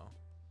anymore. No.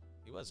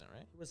 He wasn't,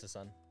 right? He was the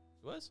son.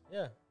 He was?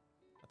 Yeah.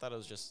 I thought it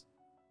was just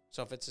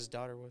So if it's his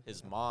daughter,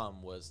 his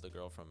mom was the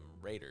girl from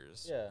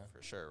Raiders. Yeah.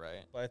 For sure,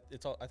 right? But I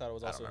thought it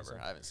was I also don't his remember. son.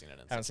 I haven't seen it in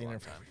Haven't such a seen long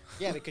it time.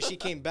 Yeah, because she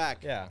came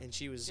back. Yeah. And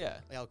she was. Yeah.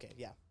 Okay.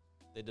 Yeah.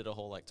 They did a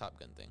whole like Top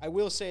Gun thing. I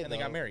will say And they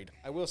got married.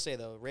 I will say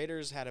though,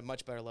 Raiders had a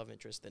much better love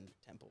interest than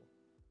Temple.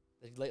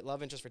 The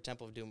love interest for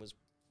Temple of Doom was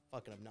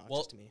fucking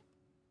obnoxious to me.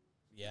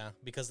 Yeah,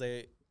 because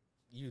that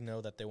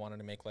they wanted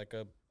to make like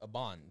a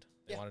Bond.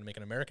 They Yeah. wanted to make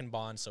an American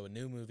Bond, so a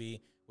new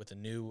movie with a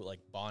new like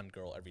Bond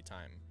girl every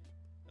time.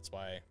 That's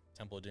why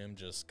Temple of Doom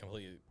just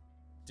completely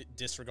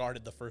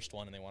disregarded the first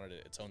one, and they wanted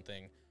its own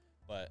thing.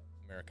 But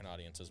American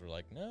audiences were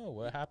like, "No,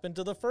 what happened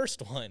to the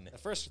first one?" The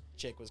first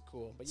chick was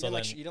cool, but you So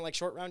didn't like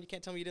Short Round. You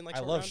can't tell me you didn't like I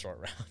Short love Round. Short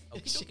Round.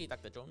 Okie dokie,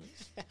 Dr. Jones.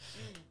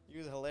 He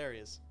was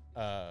hilarious.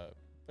 But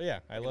yeah,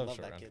 I love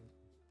Short that Round. kid.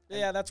 But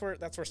yeah, that's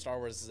where Star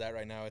Wars is at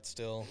right now. It's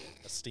still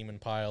a steaming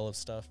pile of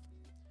stuff.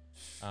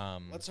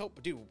 Let's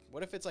hope, dude.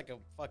 What if it's like a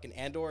fucking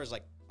Andor is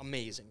like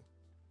amazing?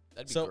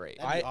 That'd be So great.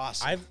 That'd be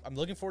awesome. I'm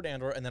looking forward to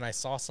Andor, and then I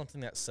saw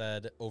something that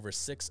said over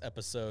 6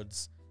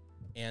 episodes,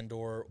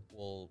 Andor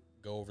will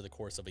go over the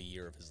course of a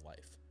year of his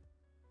life.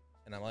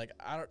 And I'm like,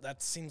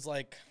 that seems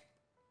like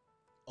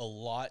a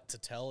lot to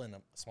tell in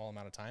a small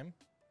amount of time.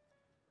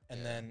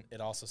 And then it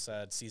also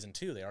said season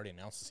 2, they already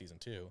announced the season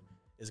 2,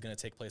 is going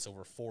to take place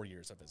over 4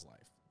 years of his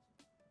life.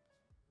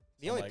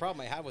 The only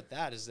problem I have with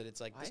that is that it's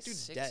like, Why this dude's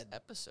 6 dead.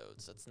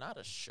 episodes? That's not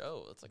a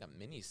show. It's like a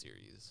mini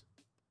series.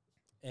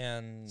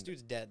 And This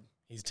dude's dead.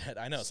 he's dead.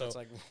 I know. So it's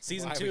like,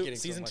 season why are we two, getting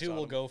so season much 2 on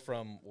will him? go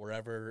from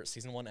wherever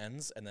season 1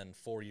 ends, and then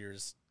 4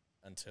 years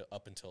until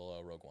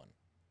Rogue One.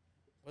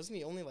 Wasn't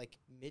he only like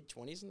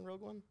mid-20s in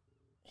Rogue One?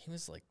 He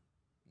was like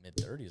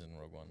mid-30s in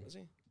Rogue One. Was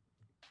he?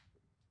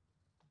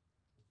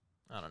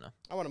 I don't know.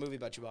 I want a movie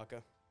about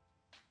Chewbacca.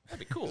 That'd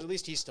be 'Cause cool. at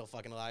least he's still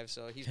fucking alive,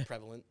 so he's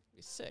prevalent.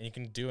 Be sick. And you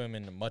can do him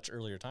in much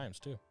earlier times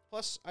too.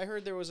 Plus, I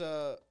heard there was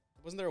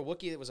wasn't there a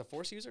Wookiee that was a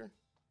Force user?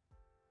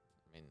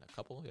 I mean, a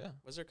couple, yeah.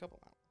 Was there a couple?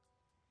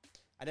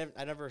 I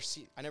never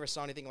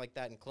saw anything like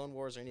that in Clone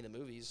Wars or any of the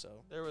movies.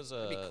 So There was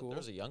That'd be cool. there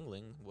was a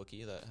youngling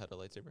Wookiee that had a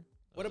lightsaber. That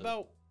what was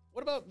a-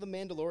 about the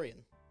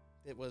Mandalorian?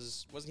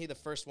 Wasn't he the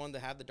first one to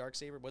have the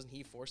darksaber? Wasn't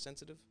he Force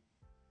sensitive?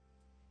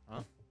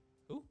 Huh?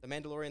 Who? The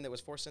Mandalorian that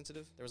was Force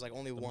sensitive. There was like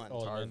only one.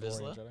 Oh, Tar the Mandalorian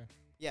Vizsla? Jedi.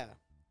 Yeah.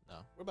 No.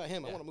 What about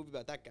him? I Yeah. want a movie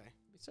about that guy.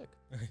 Be sick.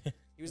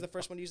 He was the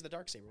first one to use the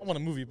darksaber. I want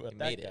a movie about He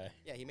that made it. guy.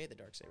 Yeah, he made the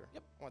darksaber.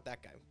 Yep. I want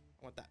that guy.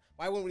 I want that.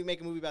 Why wouldn't we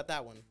make a movie about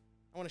that one?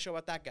 I want a show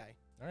about that guy.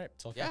 All right,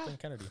 tell Yeah. Kathleen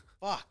Kennedy.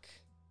 Fuck.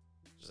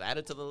 Just add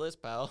it to the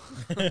list, pal.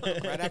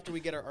 Right after we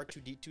get our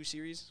R2D2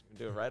 series.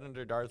 Do it right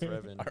under Darth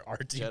Revan. Our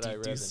Jedi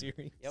R2D2 Revan.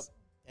 series. Yep.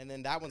 And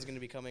then that one's going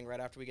to be coming right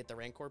after we get the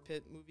Rancor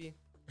Pit movie.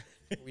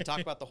 Where we talk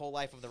about the whole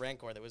life of the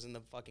Rancor that was in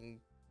the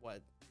fucking,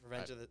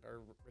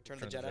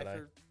 Return of the Jedi,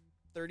 for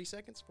 30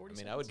 seconds, 40 I mean,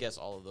 seconds? I would guess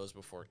all of those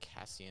before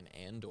Cassian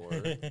Andor,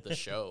 the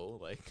show.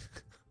 Like,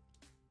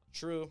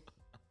 True.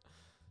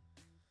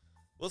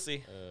 we'll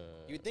see.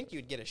 You would think you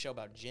would get a show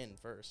about Jin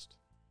first.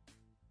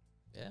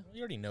 Yeah. You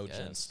already know Yes.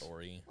 Jen's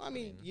story. Well, I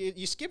mean, mean-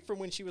 you skip from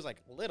when she was, like,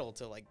 little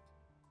to, like,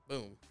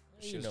 boom.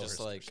 She You was know just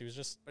her like she was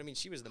just But, I mean,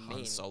 she was the Han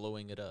main.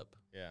 Soloing it up.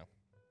 yeah.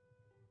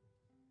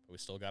 But we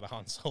still got a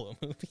Han Solo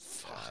movie.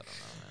 I don't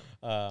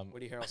know, man.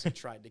 Woody Harrelson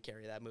tried to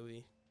carry that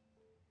movie.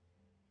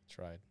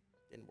 Tried.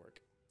 Didn't work.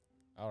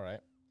 All right.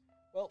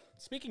 Well,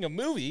 speaking of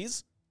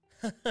movies,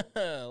 look at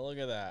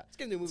that. Let's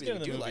get into a movie Let's get that we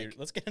into do the movie. like.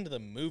 Let's get into the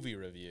movie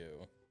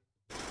review.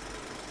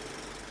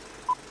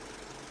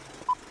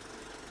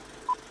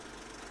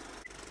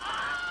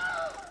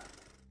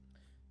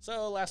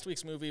 So last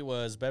week's movie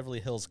was Beverly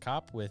Hills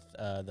Cop with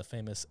the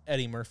famous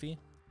Eddie Murphy,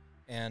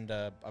 and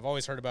I've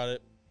always heard about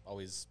it,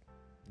 always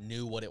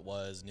knew what it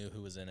was, knew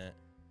who was in it,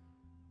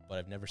 but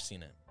I've never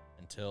seen it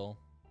until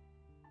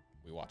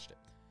we watched it.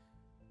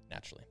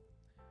 Naturally.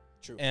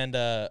 True. And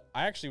I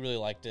actually really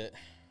liked it.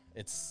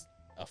 It's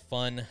a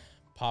fun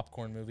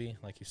popcorn movie,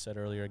 like you said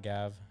earlier,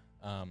 Gav.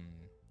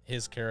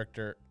 His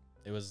character,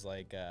 it was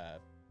like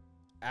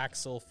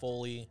Axel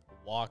Foley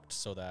walked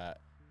so that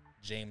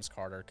James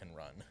Carter can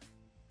run.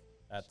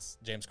 That's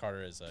James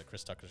Carter is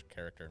Chris Tucker's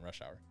character in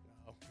Rush Hour.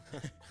 Oh.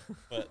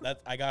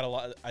 But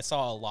I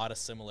saw a lot of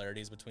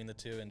similarities between the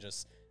two, and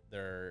just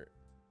their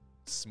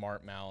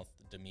smart mouth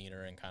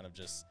demeanor and kind of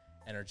just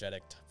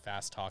energetic,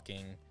 fast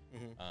talking.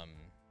 Mhm.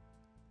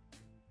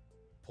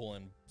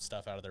 Pulling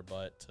stuff out of their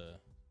butt to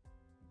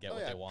get Oh,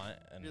 what yeah. they want,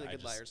 and Really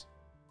good liars.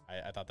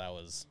 I thought that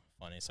was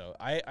funny. So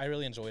I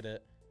really enjoyed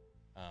it.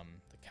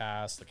 The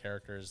cast, the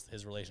characters,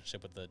 his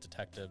relationship with the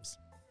detectives.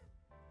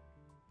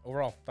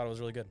 Overall, thought it was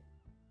really good.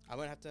 I'm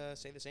gonna have to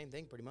say the same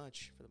thing, pretty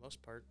much, for the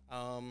most part.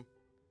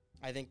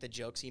 I think the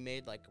jokes he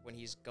made, like when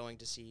he's going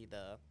to see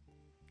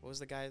what was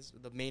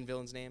the main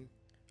villain's name?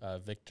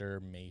 Victor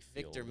Mayfield.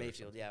 Victor or Mayfield.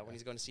 something. Yeah, when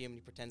he's going to see him, and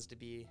he pretends to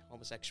be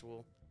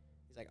homosexual.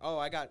 He's like, "Oh,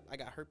 I got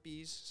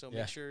herpes, so Yeah.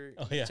 make sure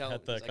Oh, you yeah, tell."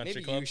 at the He's like, country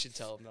maybe club. you should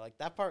tell him. Like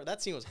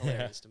that scene was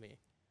hilarious to me.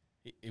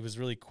 He was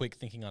really quick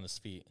thinking on his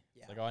feet.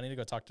 Yeah. It's like, oh, I need to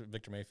go talk to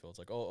Victor Mayfield. It's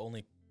like, oh,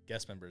 only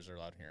guest members are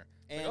allowed here.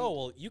 It's And like, oh,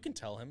 well, you can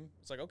tell him.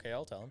 It's like, okay,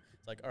 I'll tell him.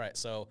 It's like, all right,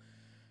 so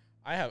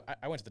I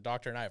went to the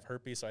doctor and I have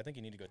herpes, so I think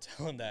you need to go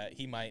tell him that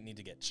he might need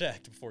to get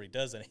checked before he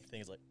does anything.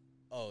 He's like,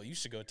 oh, you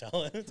should go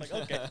tell him. It's like,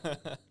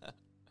 okay.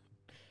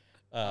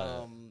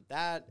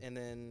 that, and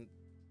then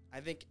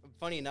I think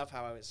funny enough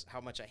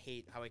how much I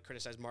hate how I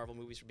criticize Marvel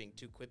movies for being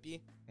too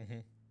quippy. Mm-hmm.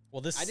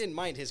 Well, this I didn't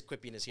mind his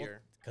quippiness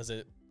here. because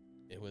it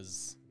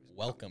was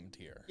welcomed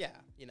here. Yeah,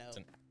 you know,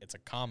 It's a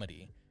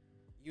comedy.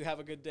 you have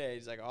a good day.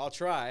 He's like, I'll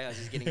try, as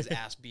he's getting his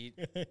ass beat.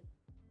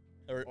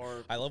 Or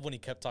Or I love when he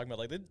kept talking about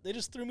like they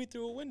just threw me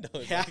through a window.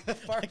 It's yeah, like- the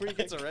part where he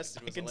gets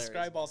arrested I was can hilarious.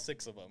 describe all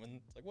 6 of them,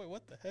 and it's like, wait,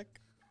 what the heck?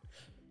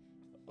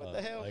 What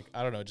the hell? Like,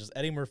 I don't know. Just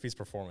Eddie Murphy's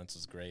performance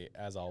was great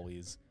as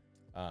always.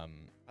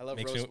 I love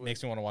makes Rosewood. me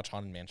want to watch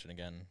Haunted Mansion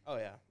again. Oh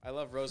yeah, I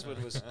love Rosewood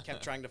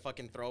kept trying to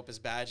fucking throw up his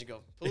badge and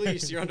go,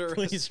 "Police, you're under arrest."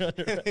 Police, you're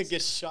under arrest.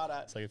 Gets shot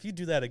at It's like, if you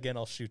do that again,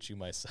 I'll shoot you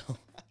myself.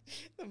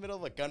 in the middle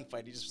of a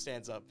gunfight. He just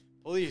stands up,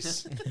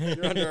 "Police,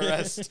 you're under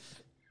arrest,"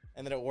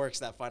 and then it works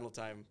that final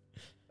time.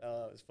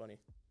 Oh, it was funny.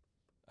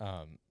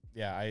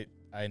 Yeah,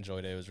 I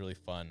enjoyed it. It was really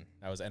fun.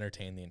 I was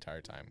entertained the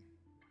entire time.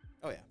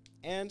 Oh yeah,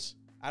 and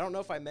I don't know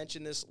if I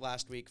mentioned this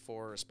last week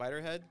for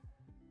Spiderhead,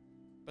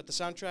 but the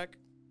soundtrack,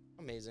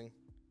 amazing.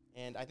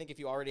 And I think if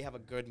you already have a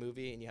good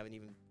movie and you have an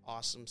even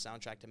awesome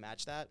soundtrack to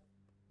match that,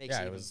 makes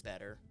Yeah, it it even was-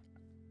 better.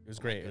 It was Oh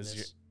my great.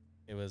 goodness.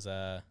 It was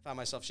Found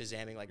myself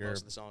Shazamming like Your-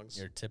 most of the songs.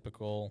 your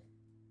typical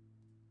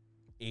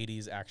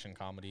 80s action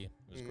comedy.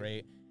 It was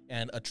great.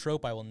 And a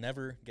trope I will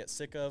never get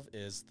sick of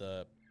is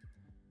the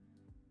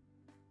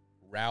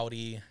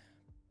rowdy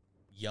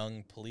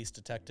young police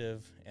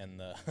detective and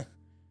the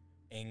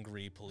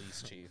angry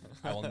police chief.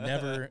 I will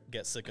never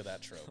get sick of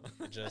that trope.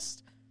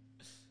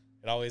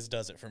 It always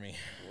does it for me.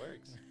 It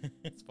works.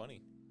 It's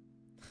funny.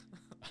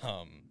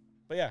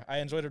 But yeah, I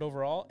enjoyed it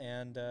overall.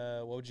 And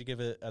what would you give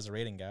it as a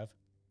rating, Gav?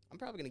 I'm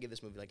probably going to give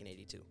this movie like an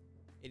 82.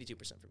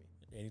 82% for me.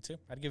 82?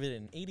 I'd give it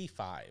an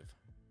 85.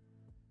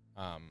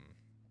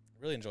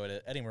 Really enjoyed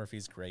it. Eddie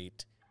Murphy's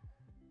great.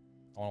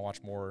 I want to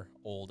watch more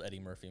old Eddie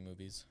Murphy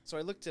movies. So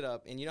I looked it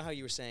up, and you know how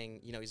you were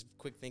saying, he's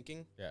quick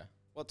thinking? Yeah.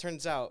 Well, it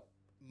turns out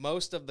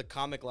most of the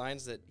comic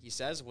lines that he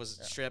says was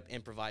strip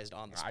improvised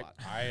on the spot.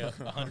 I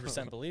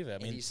 100% believe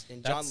it. I mean,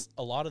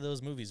 a lot of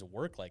those movies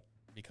work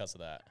because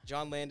of that.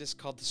 John Landis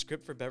called the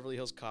script for Beverly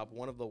Hills Cop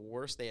one of the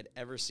worst they had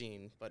ever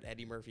seen, but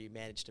Eddie Murphy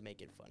managed to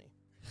make it funny.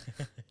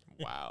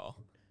 Wow.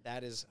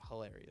 That is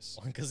hilarious.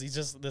 Because he's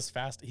just this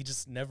fast. He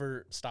just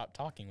never stopped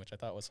talking, which I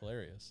thought was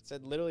hilarious. It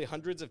said literally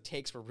hundreds of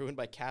takes were ruined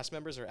by cast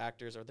members or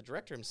actors or the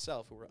director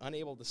himself who were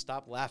unable to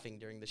stop laughing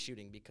during the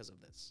shooting because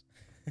of this.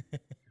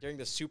 During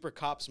the super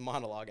cop's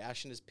monologue,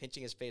 Ashton is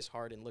pinching his face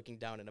hard and looking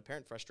down in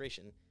apparent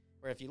frustration,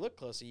 where if you look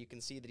closely, you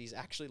can see that he's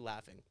actually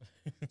laughing.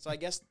 So I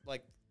guess,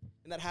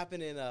 and that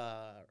happened in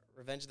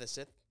Revenge of the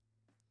Sith,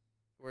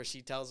 where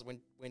she tells,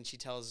 when she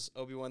tells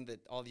Obi-Wan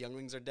that all the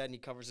younglings are dead and he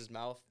covers his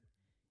mouth.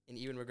 And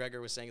Ewan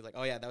McGregor was saying,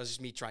 oh, yeah, that was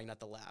just me trying not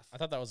to laugh. I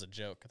thought that was a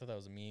joke. I thought that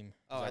was a meme.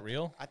 Is that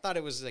real? I thought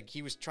it was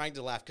he was trying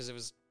to laugh because it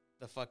was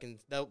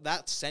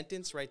that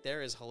sentence right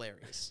there is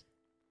hilarious.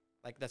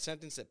 That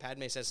sentence that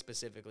Padme says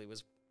specifically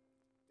was,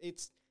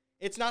 it's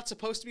not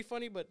supposed to be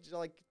funny, but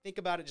think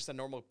about it, just a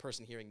normal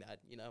person hearing that,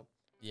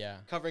 Yeah.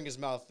 Covering his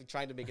mouth,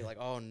 trying to make it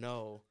oh,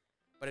 no.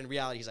 But in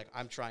reality, he's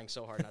I'm trying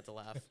so hard not to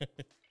laugh.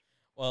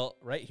 Well,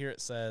 right here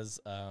it says,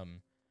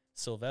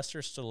 Sylvester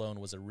Stallone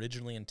was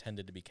originally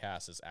intended to be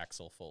cast as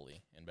Axel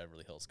Foley in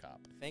Beverly Hills Cop.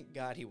 Thank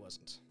God he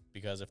wasn't.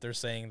 Because if they're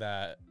saying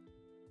that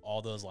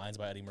all those lines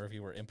by Eddie Murphy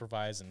were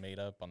improvised and made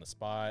up on the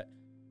spot,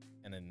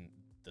 and then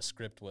the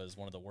script was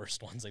one of the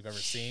worst ones they've ever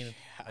seen,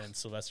 and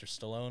Sylvester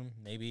Stallone,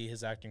 maybe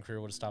his acting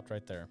career would have stopped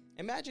right there.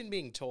 Imagine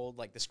being told,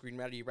 the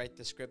screenwriter, you write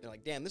the script,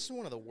 and damn, this is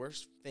one of the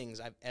worst things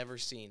I've ever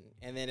seen.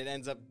 And then it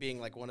ends up being,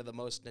 one of the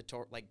most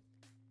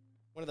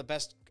one of the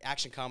best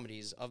action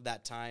comedies of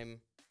that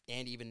time.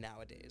 And even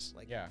nowadays,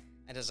 yeah,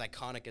 and as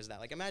iconic as that,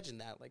 imagine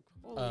that,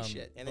 holy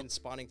shit, and then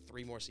spawning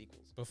 3 more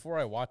sequels. Before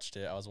I watched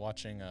it, I was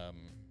watching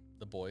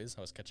The Boys.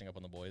 I was catching up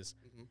on The Boys,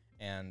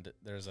 and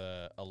there's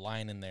a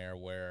line in there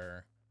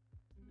where,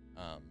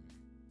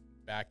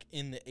 back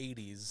in the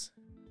 80s,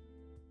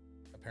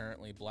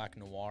 apparently Black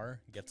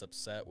Noir gets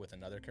upset with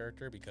another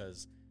character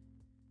because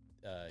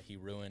he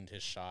ruined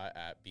his shot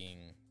at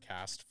being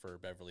cast for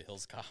Beverly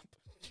Hills Cop.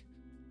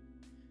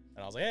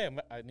 And I was like, hey,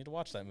 I need to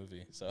watch that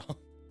movie, so...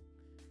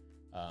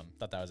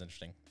 thought that was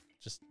interesting.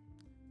 Just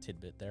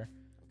tidbit there.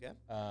 Okay.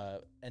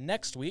 And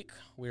next week,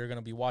 we're going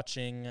to be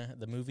watching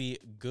the movie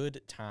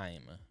Good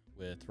Time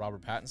with Robert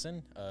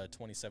Pattinson, a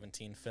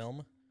 2017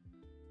 film.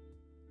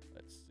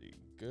 Let's see.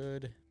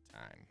 Good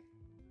Time.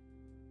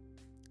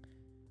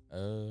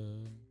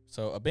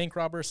 So a bank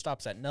robber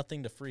stops at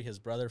nothing to free his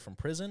brother from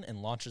prison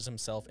and launches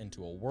himself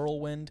into a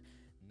whirlwind,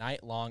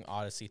 night-long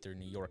odyssey through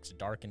New York's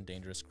dark and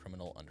dangerous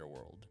criminal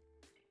underworld.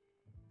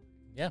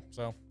 Yeah,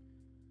 so...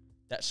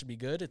 that should be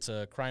good. It's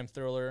a crime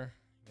thriller.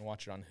 You can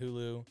watch it on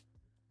Hulu,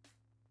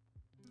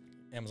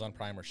 Amazon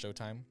Prime, or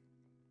Showtime.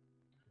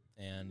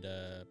 And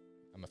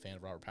I'm a fan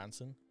of Robert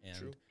Pattinson. And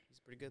True. He's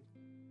pretty good.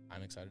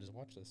 I'm excited to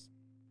watch this.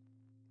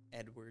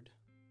 Edward.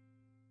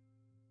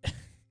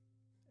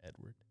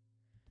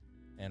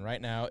 And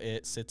right now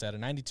it sits at a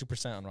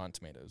 92% on Rotten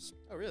Tomatoes.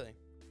 Oh, really?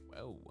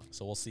 Whoa.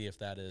 So we'll see if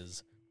that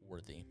is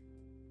worthy,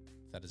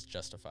 if that is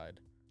justified.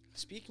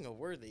 Speaking of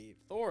worthy,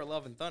 Thor,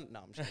 Love and Thunder.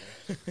 No, I'm just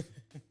kidding.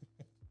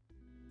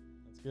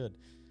 Good.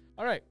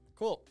 All right,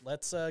 cool.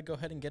 Let's go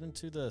ahead and get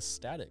into the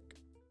static.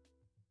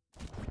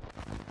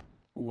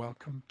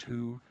 Welcome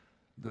to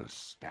the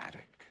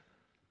static.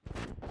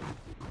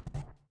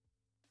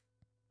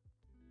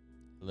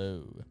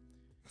 Hello.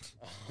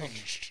 All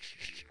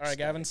right,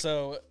 Gavin.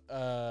 So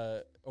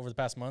over the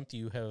past month,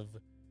 you have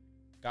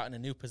gotten a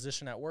new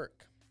position at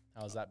work.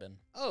 How's that been?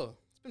 Oh,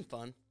 it's been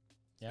fun.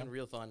 It's Yeah? been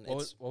real fun.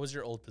 What was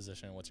your old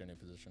position and what's your new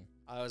position?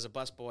 I was a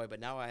busboy, but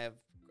now I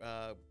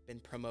have been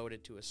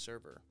promoted to a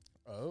server.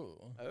 Oh.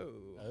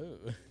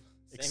 Same-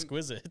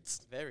 Exquisite.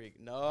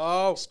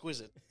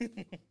 Exquisite.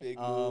 Big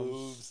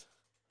moves.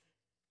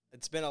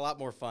 It's been a lot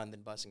more fun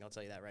than busing, I'll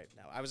tell you that right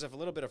now. I was a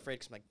little bit afraid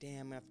because I'm like,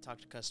 damn, I have to talk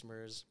to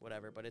customers,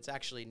 whatever, but it's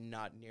actually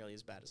not nearly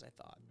as bad as I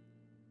thought.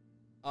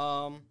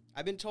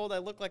 I've been told I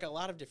look like a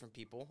lot of different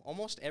people.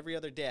 Almost every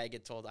other day I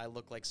get told I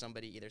look like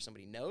either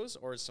somebody knows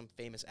or some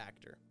famous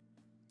actor.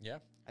 Yeah.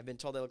 I've been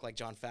told I look like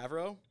Jon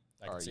Favreau.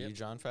 Are you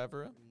Jon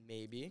Favreau?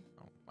 Maybe.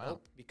 Oh, wow.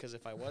 Nope, because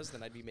if I was,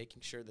 then I'd be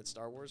making sure that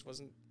Star Wars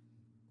wasn't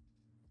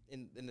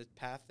in the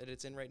path that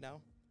it's in right now.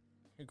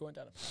 You're going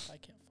down a path I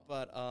can't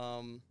follow.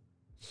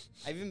 But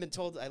I've even been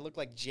told I look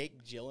like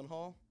Jake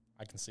Gyllenhaal.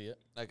 I can see it.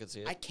 I could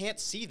see it. I can't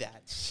see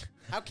that.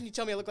 How can you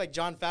tell me I look like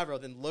Jon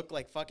Favreau then look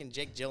like fucking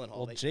Jake Gyllenhaal?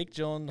 Well, Like, Jake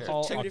Two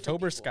Gyllenhaal, different October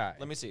people. Sky.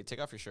 Let me see.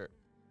 Take off your shirt.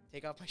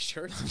 take off my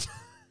shirt.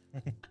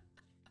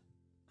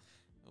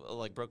 Well,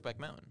 like Brokeback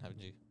Mountain.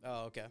 Haven't you?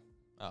 Oh, okay.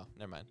 Oh,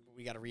 never mind.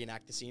 We got to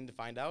reenact the scene to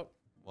find out.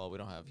 Well, we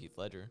don't have Heath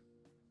Ledger,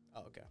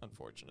 Oh, okay.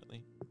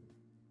 unfortunately.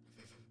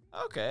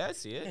 Okay, I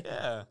see it.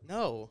 Yeah.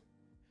 No,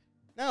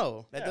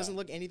 that Yeah. doesn't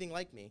look anything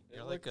like me.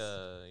 You're like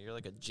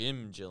a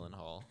Jim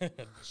Gyllenhaal.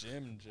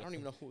 Jim. I don't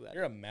even know who that.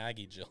 You're a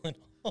Maggie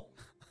Gyllenhaal.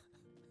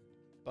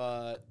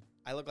 But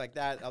I look like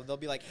that. They'll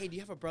be like, "Hey, do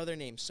you have a brother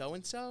named so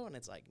and so?" And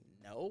it's like,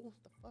 "No, what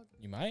the fuck."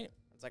 You might.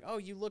 It's like, "Oh,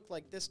 you look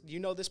like this. Do you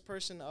know this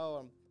person?"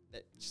 Oh,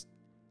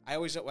 I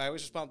always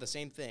respond with the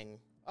same thing.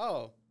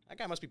 Oh, that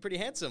guy must be pretty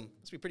handsome.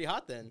 Must be pretty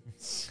hot then.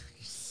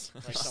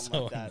 Like something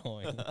So like that.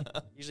 annoying.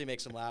 Usually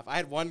makes them laugh. I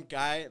had one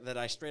guy that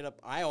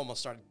I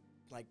almost started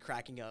like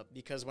cracking up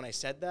because when I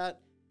said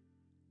that,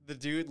 the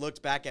dude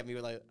looked back at me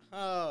with like,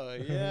 "Oh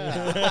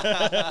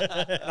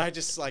yeah," and I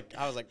was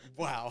like,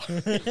 "Wow."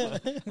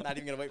 Not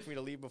even gonna wait for me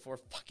to leave before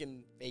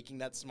fucking faking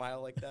that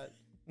smile like that.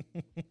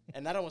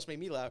 And that almost made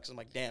me laugh because I'm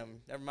like, "Damn,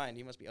 never mind.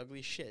 He must be ugly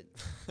as shit."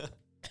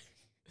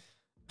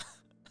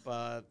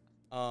 But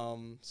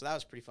so that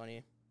was pretty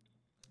funny.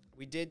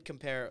 We did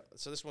compare.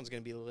 So this one's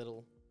gonna be a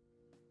little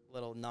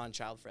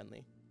non-child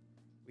friendly.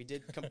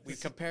 We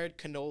compared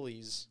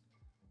cannolis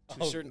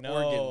to certain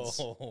organs,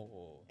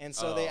 and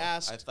so they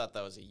asked. I thought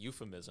that was a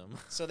euphemism.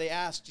 So they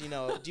asked, do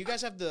you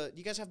guys have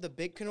the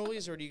big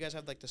cannolis or do you guys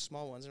have like the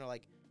small ones? And they're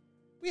like,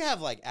 we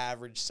have like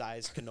average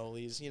sized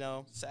cannolis,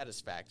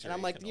 Satisfactory. And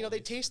I'm like, they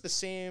cannolis. taste the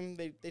same.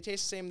 They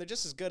taste the same. They're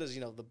just as good as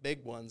the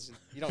big ones.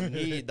 You don't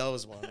need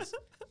those ones.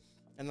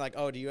 And like,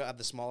 oh, do you have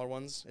the smaller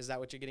ones? Is that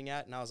what you're getting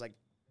at? And I was like,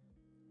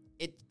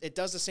 it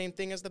does the same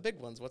thing as the big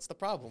ones. What's the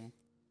problem?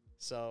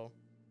 So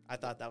I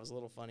thought that was a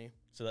little funny.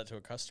 So that to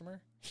a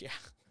customer? Yeah.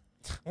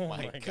 Oh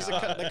my Because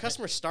god. the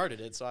customer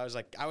started it, so I was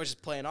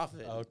just playing off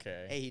of it.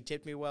 Okay. Hey, he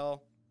tipped me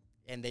well,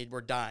 and they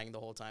were dying the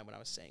whole time when I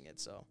was saying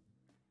it. So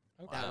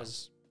Okay. that Wow.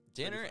 was.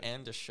 Dinner funny.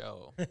 and a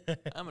show.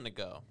 I'm gonna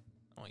go.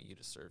 I want you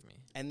to serve me.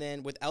 And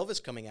then with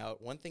Elvis coming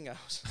out, one thing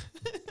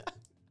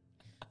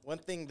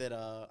that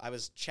I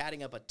was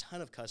chatting up a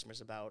ton of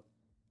customers about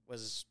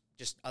was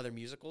just other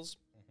musicals.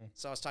 Mhm.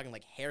 So I was talking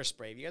like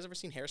Hairspray. Have you guys ever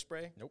seen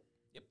Hairspray? Nope.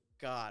 Yep.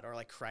 God, or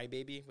like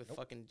Crybaby with Nope.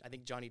 fucking, I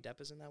think Johnny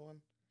Depp is in that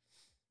one.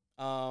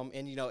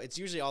 And it's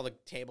usually all the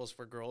tables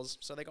for girls.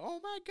 So they go, "Oh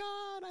my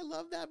God, I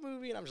love that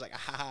movie." And I'm just like,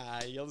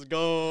 let's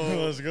go.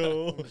 Let's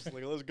go. I'm just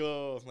like, let's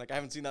go. Like, I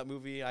haven't seen that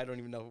movie. I don't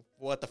even know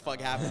what the fuck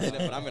happened in it,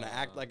 but I'm going to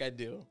act like I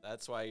do.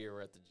 That's why you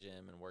were at the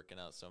gym and working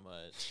out so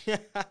much.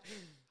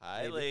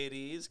 Hi, Maybe.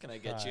 ladies. Can I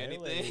get you Hi,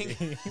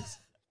 anything? ladies.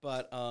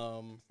 But,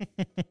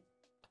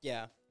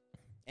 yeah.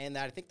 And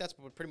I think that's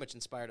what pretty much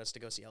inspired us to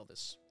go see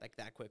Elvis, like,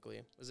 that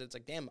quickly. Was it's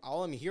like, damn,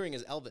 all I'm hearing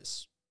is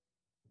Elvis.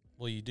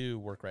 Well, you do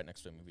work right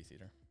next to a movie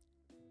theater.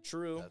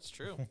 True. That's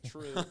true.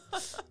 True.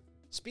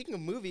 Speaking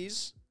of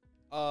movies,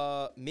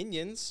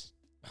 Minions.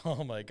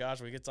 Oh my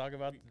gosh, we could talk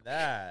about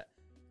that.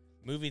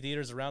 Movie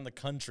theaters around the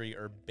country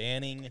are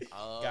banning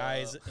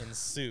guys in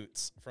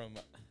suits from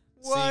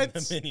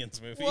What? seeing the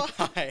Minions movie.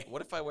 Why?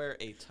 What if I wear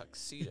a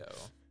tuxedo?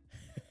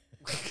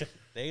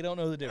 They don't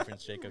know the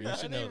difference, Jacob. You Do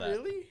should they know that.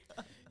 Really?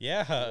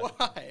 Yeah.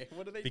 Why?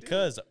 What do they do?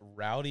 Because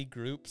rowdy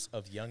groups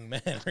of young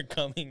men are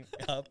coming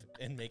up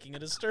and making a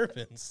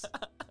disturbance.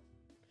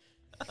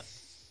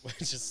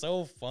 Which is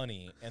so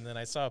funny. And then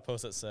I saw a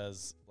post that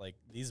says, like,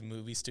 these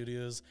movie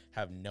studios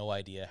have no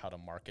idea how to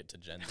market to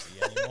Gen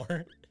Z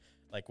anymore.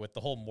 Like, with the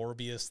whole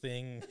Morbius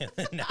thing and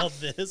then now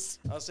this.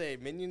 I'll say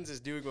Minions is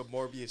doing what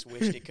Morbius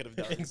wished it could have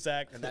done.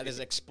 Exactly. And that is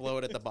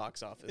explode at the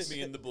box office.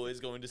 Me and the boys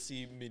going to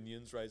see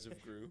Minions: Rise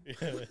of Gru.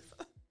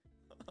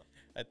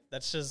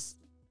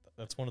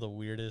 That's one of the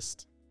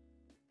weirdest.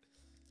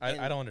 And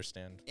I don't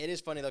understand. It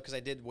is funny, though, because I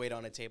did wait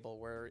on a table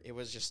where it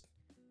was just,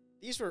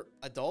 these were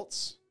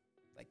adults,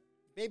 like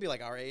maybe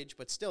like our age,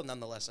 but still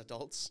nonetheless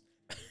adults.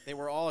 They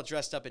were all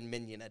dressed up in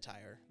Minion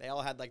attire. They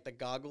all had like the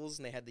goggles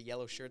and they had the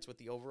yellow shirts with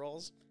the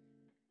overalls.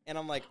 And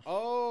I'm like,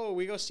 oh,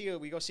 we go see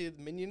the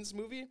Minions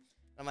movie?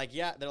 I'm like,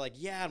 yeah. They're like,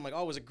 yeah. I'm like,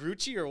 oh, was it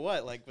Grucci or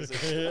what? Like, was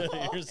it?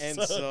 You're And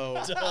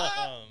so so-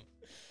 dumb.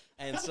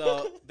 And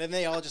so then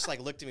they all just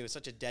like looked at me with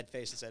such a dead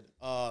face and said,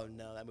 oh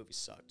no, that movie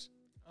sucked.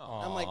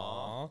 I'm like,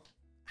 Aw.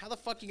 How the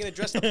fuck are you gonna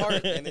dress the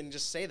part and then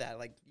just say that?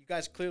 Like, you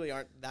guys clearly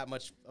aren't that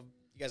much.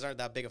 You guys aren't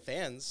that big of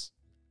fans.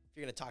 If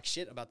you're gonna talk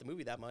shit about the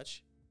movie that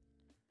much.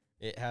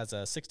 It has a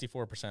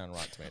 64% on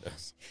Rotten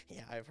Tomatoes.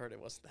 Yeah, I've heard it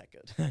wasn't that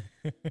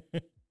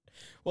good.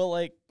 Well,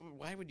 like,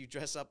 Why would you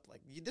dress up like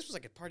this? Was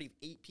like a party of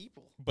 8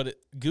 people. but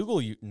Google,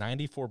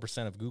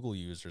 94% of Google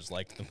users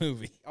liked the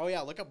movie. Oh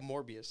yeah, look up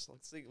Morbius.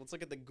 Let's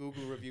look at the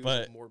Google reviews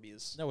But- of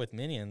Morbius. No, with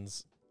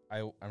Minions,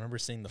 I remember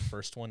seeing the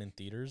first one in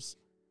theaters,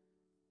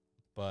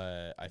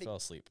 but I think- fell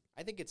asleep.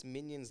 I think it's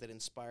Minions that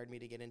inspired me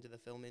to get into the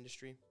film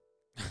industry.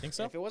 You think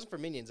so? If it wasn't for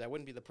Minions, I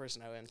wouldn't be the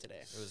person I am today.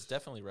 It was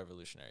definitely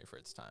revolutionary for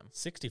its time.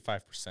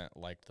 65%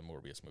 liked the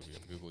Morbius movie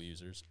of Google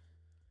users.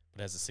 But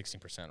It has a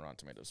 16% Rotten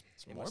Tomatoes.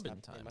 It's It must, morbid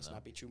not, time. it must though.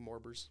 not be true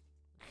morbers.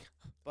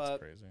 That's But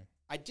crazy.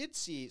 I did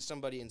see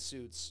somebody in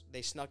Suits.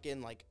 They snuck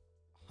in like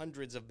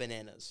hundreds of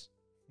bananas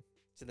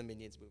to the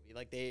Minions movie.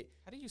 Like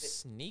How do you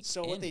sneak?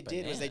 so what in they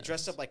did was they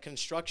dressed bananas? up like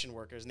construction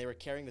workers and they were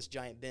carrying this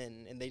giant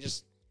bin and they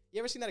just. You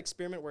ever seen that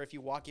experiment where if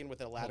you walk in with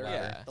a ladder,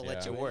 ladder, they'll let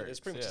yeah. you It in? works, It's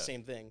pretty much the yeah.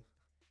 same thing.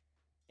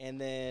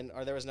 And then,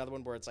 or there was another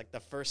one where it's like the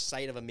first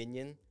sight of a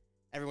minion,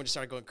 everyone just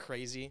started going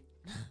crazy.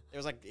 It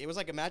was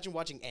like imagine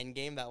watching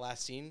Endgame, that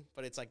last scene,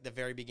 but it's like the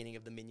very beginning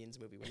of the Minions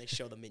movie when they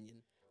show the minion.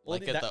 Well,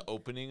 Like at that- the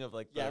opening of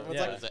like Yeah, the,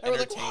 everyone's the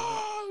everyone's entertainment,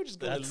 whoa, just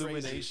going the crazy.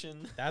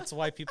 illumination. That's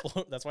why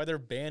people. That's why they're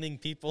banning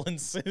people in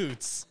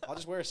suits. I'll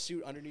just wear a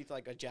suit underneath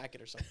like a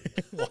jacket or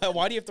something.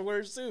 Why do you have to wear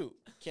a suit?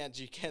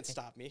 You can't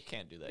stop me.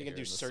 Can't do that. You here can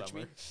do in the search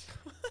summer. me.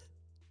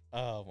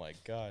 Oh my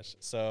gosh.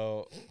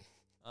 So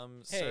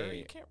Sir, Hey.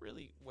 you can't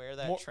really wear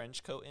that Mor-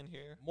 trench coat in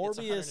here. Morbius-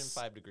 It's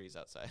 105 degrees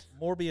outside.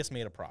 Morbius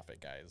made a profit,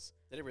 guys.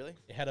 Did it really?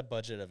 It had a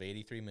budget of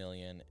 83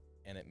 million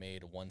and it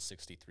made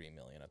 163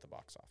 million at the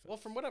box office. Well,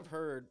 from what I've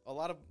heard, a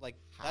lot of like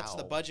that's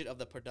the How? budget of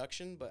the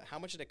production, but how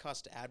much did it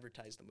cost to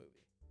advertise the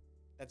movie?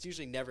 That's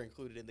usually never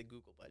included in the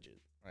Google budget.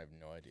 I have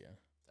no idea.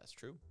 That's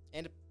true.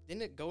 And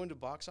didn't it go into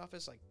box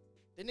office like?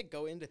 Didn't it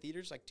go into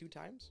theaters like 2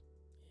 times?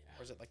 Yeah.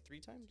 Or is it like 3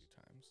 times?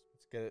 2 times.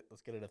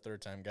 Let's get it a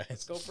third time, guys.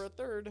 Let's go for a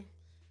third.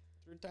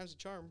 Third time's the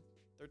charm.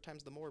 Third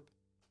time's the morb.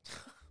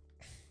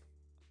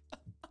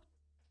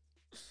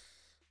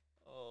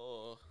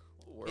 Oh,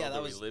 what world Yeah, that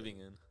are was- we living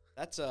in?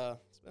 That's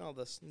it's been all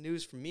this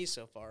news from me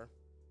so far.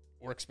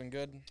 Work's been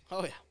good.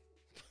 Oh yeah.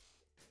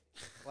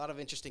 A lot of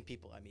interesting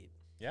people I meet.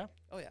 Yeah?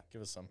 Oh yeah.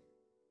 Give us some.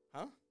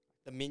 Huh?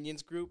 The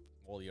Minions group.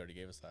 Well, you already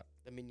gave us that.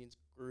 The Minions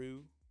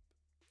grew.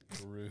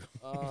 Guru.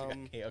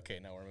 Um, okay,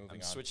 now we're moving I'm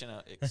on. switching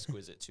out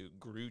exquisite to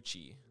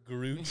Grucci.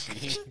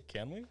 Grucci.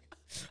 Can we?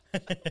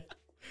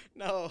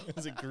 No.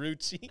 Is it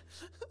Grucci?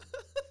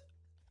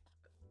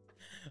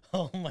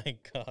 Oh my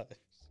gosh.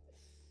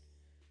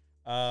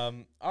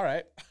 All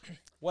right.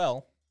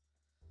 Well,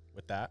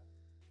 with that,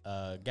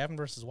 Gavin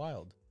versus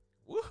Wild.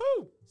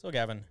 Woohoo! So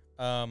Gavin,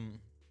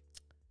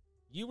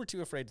 you were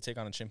too afraid to take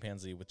on a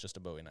chimpanzee with just a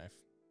Bowie knife,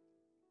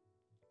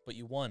 but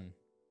you won.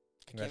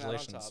 Came out on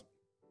Congratulations.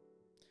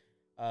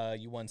 top.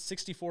 You won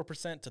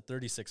 64% to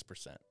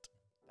 36%.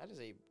 That is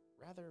a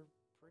rather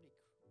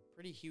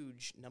pretty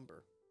huge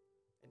number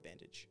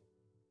advantage.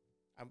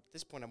 At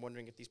this point, I'm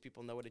wondering if these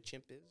people know what a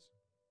chimp is.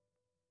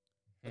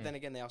 But then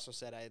again, they also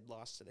said I had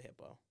lost to the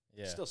hippo.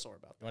 Yeah. Still sore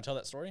about You that. want to tell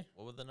that story?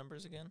 What were the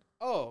numbers again?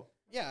 Oh,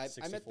 yeah, I met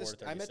 64, this.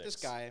 I met this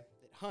 36. guy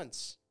that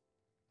hunts,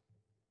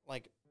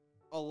 like,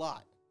 a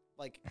lot.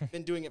 Like,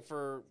 been doing it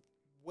for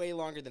way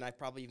longer than I've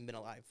probably even been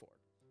alive for.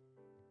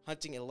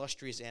 Hunting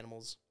illustrious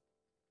animals.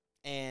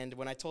 And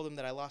when I told him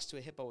that I lost to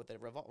a hippo with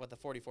a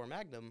 44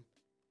 Magnum,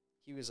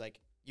 he was like,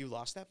 "You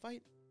lost that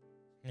fight?"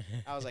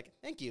 I was like,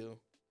 "Thank you."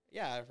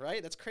 Yeah,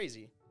 right? That's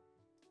crazy.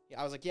 Yeah,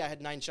 I was like, "Yeah, I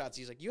had 9 shots."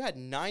 He's like, "You had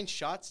 9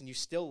 shots and you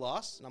still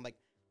lost?" And I'm like,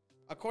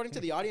 according to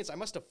the audience, I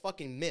must have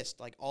fucking missed,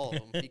 like, all of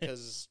them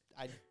because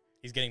I...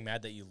 He's getting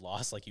mad that you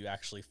lost, like you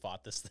actually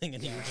fought this thing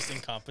and you were just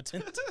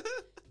incompetent.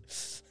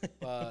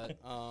 But,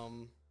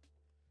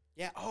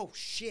 yeah, oh,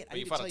 shit. But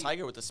you fought a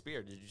tiger with a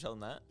spear. Did you tell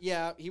him that?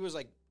 Yeah, he was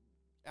like,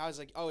 I was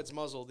like, "Oh, it's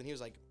muzzled." And he was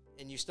like,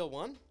 "And you still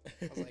won?"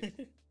 I was like,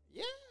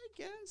 "Yeah, I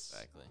guess."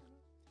 Exactly.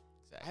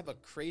 I have a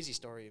crazy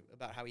story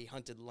about how he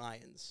hunted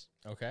lions.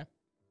 Okay,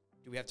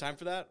 Do we have time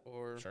for that?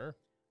 Or sure.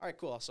 All right,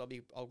 cool. So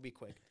I'll be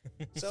quick.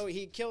 So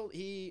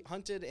he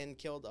hunted and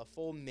killed a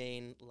full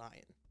Maine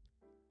lion.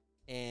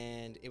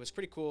 And it was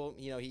pretty cool.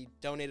 You know, he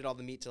donated all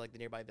the meat to like the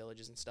nearby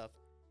villages and stuff.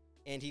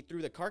 And he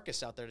threw the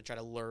carcass out there to try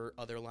to lure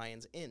other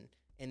lions in.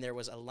 And there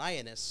was a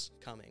lioness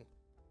coming.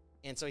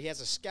 And so he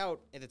has a scout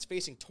and it's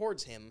facing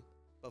towards him,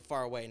 but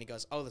far away. And he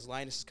goes, "Oh, this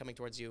lioness is coming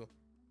towards you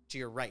to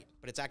your right."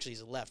 But it's actually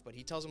his left, but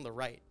he tells him the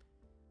right.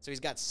 So he's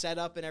got set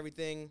up and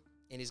everything,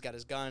 and he's got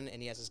his gun,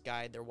 and he has his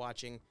guide. They're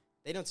watching.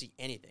 They don't see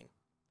anything.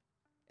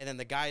 And then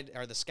the guide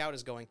or the scout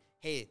is going,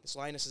 "Hey, this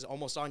lioness is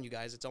almost on you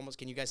guys. It's almost,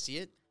 can you guys see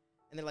it?"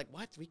 And they're like,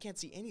 "What? We can't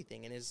see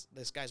anything." And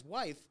this guy's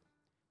wife,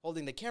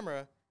 holding the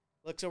camera,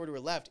 looks over to her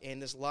left,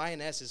 and this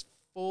lioness is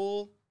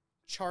full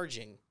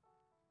charging.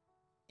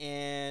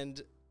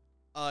 And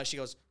she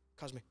goes,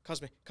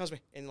 Cosme.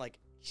 And like,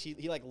 he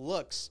like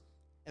looks,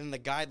 and then the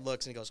guide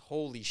looks and he goes,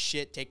 "Holy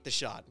shit, take the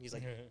shot." And he's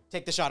like,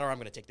 "Take the shot or I'm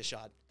going to take the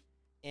shot."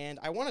 And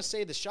I want to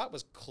say the shot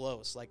was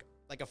close, like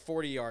a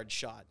 40-yard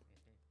shot.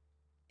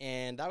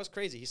 And that was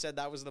crazy. He said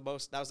that was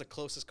the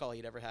closest call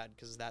he'd ever had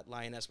because that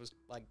lioness was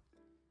like,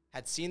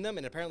 had seen them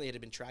and apparently it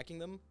had been tracking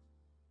them.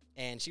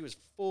 And she was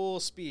full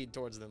speed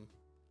towards them.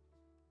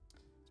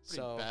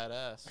 Pretty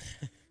badass.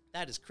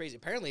 That is crazy.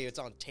 Apparently it's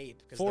on tape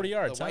because 40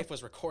 yards, the huh? wife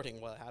was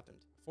recording what happened.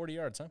 40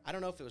 yards, huh? I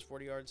don't know if it was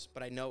 40 yards,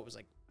 but I know it was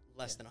like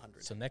less than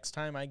 100. So next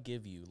time I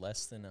give you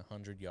less than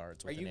 100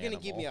 yards Are with you an going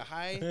to give me a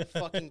animal, high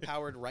fucking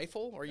powered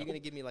rifle or are you going to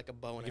give me like a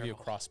bow I'll and give you a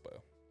arrow?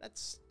 crossbow.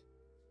 That's...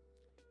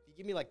 If you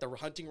give me like the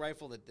hunting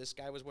rifle that this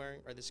guy was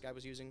wearing or this guy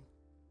was using,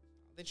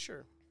 then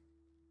sure.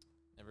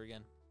 Never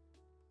again.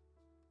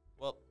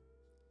 Well,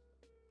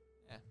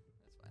 yeah,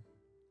 that's fine.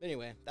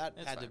 Anyway, that It's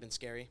had to fine. have been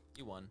scary.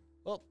 You won.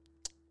 Well,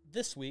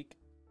 this week,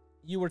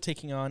 you were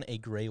taking on a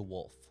gray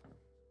wolf.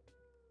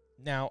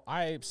 Now,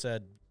 I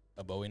said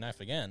a Bowie knife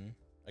again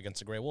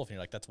against a gray wolf, and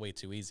you're like, that's way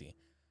too easy.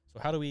 So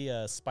how do we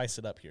spice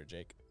it up here,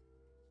 Jake?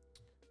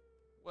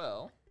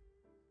 Well,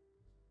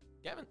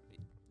 Gavin,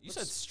 you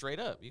said straight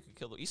up you could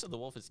kill the. You said the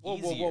wolf is Whoa,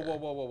 easier.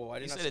 whoa. I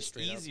did You not said say it's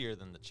straight up. easier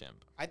than the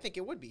chimp. I think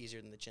it would be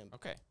easier than the chimp.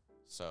 Okay,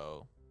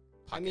 so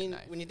I pocket mean,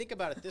 knife. when you think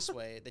about it this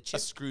way, the a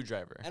chimp,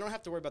 screwdriver. I don't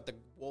have to worry about the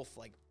wolf,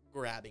 like,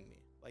 grabbing me.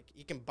 Like,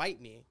 he can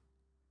bite me,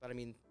 but, I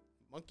mean,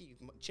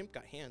 chimp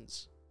got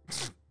hands.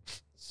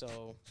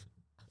 So,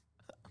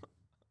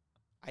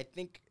 I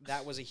think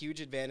that was a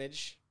huge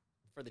advantage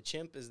for the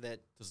chimp is that,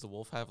 Does the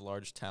wolf have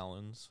large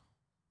talons?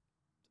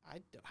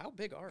 how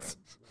big are a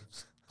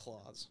wolf's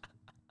claws?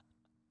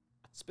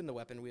 Spin the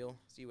weapon wheel,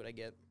 see what I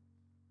get.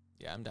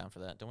 Yeah, I'm down for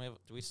that. Do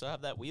we still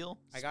have that wheel?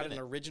 I got Spin an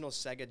it. original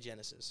Sega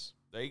Genesis.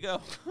 There you go.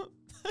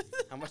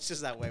 How much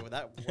does that weigh? Would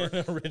that work?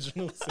 An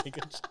original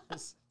Sega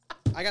Genesis.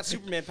 I got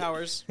Superman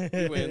powers.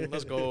 We win.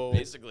 Let's go.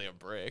 Basically a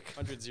brick.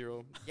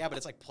 100-0. Yeah, but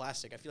it's like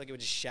plastic. I feel like it would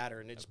just shatter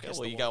and it just Okay, piss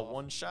well, the you wall got off.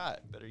 one shot.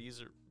 Better use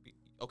it.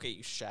 Okay,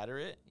 you shatter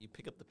it. You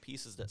pick up the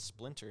pieces that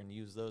splinter and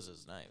use those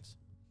as knives.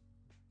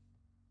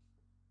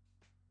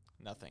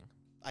 Nothing.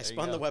 I There you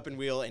spun the go. weapon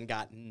wheel and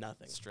got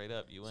nothing. Straight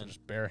up, you So win.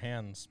 just bare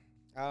hands.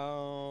 I'd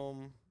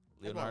want,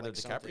 Leonardo like,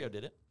 DiCaprio something.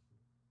 did it.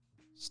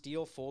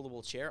 Steel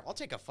foldable chair. I'll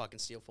take a fucking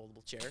steel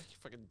foldable chair.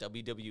 Fucking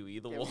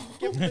WWE the Give, wolf.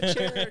 give him the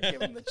chair.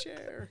 Give him the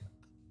chair.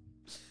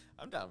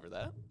 I'm down for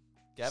that.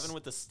 Gavin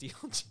with the steel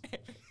chair.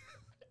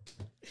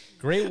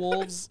 Gray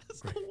wolves.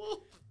 That's the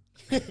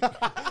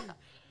wolf.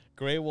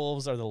 Gray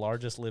wolves are the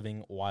largest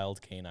living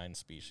wild canine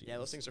species. Yeah,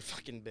 those things are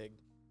fucking big.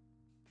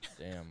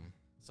 Damn.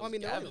 So Well, I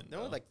mean, they're Gavin,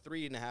 only though. like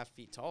 3.5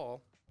 feet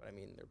tall, but I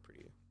mean, they're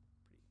pretty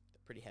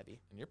heavy.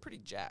 And you're pretty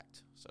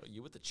jacked. So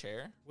you with the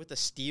chair? With a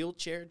steel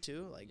chair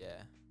too, like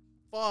Yeah.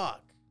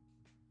 fuck.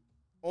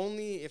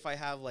 Only if I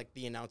have like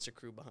the announcer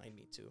crew behind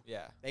me too.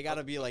 Yeah. They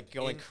gotta be like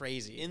going in-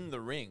 crazy. In the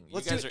ring.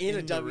 Let's you guys do are it in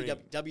a the ring.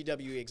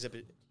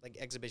 WWE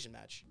exhibition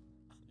match.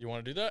 You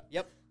want to do that?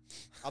 Yep.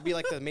 I'll be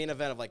like the main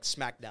event of like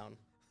SmackDown.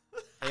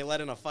 They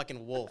let in a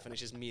fucking wolf and it's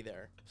just me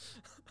there.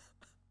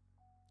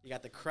 You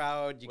got the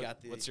crowd. You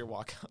got the. What's your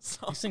walkout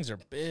song? These things are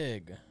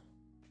big.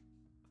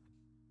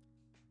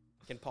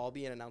 Can Paul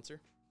be an announcer?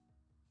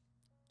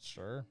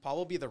 Sure. Paul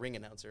will be the ring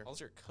announcer. Paul's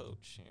your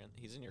coach.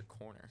 He's in your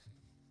corner.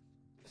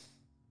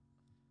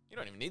 You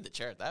don't even need the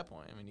chair at that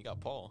point. I mean, you got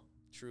Paul.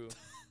 True.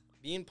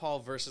 Me and Paul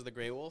versus the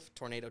Grey Wolf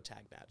tornado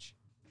tag match.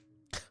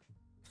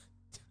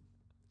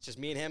 It's just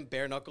me and him,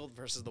 bare knuckled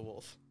versus the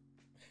wolf.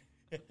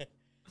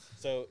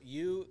 So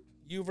you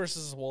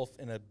versus Wolf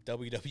in a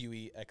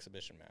WWE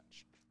exhibition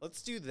match.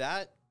 Let's do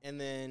that,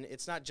 and then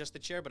it's not just the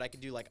chair, but I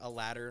could do like a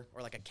ladder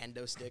or like a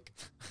kendo stick.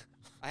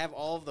 I have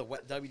all of the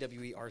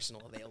WWE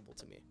arsenal available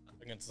to me.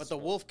 Against But this the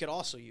wolf could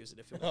also use it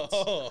if it wants.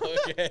 Oh,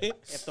 okay.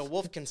 If the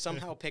wolf can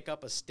somehow pick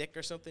up a stick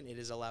or something, it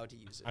is allowed to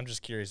use it. I'm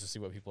just curious to see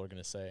what people are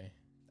going to say.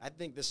 I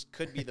think this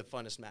could be the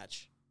funnest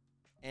match.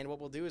 And what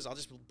we'll do is I'll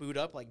just boot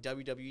up like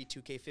WWE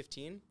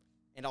 2K15,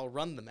 and I'll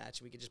run the match,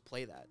 and we could just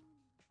play that.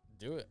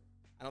 Do it.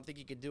 I don't think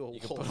you could do a You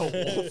wolf. can put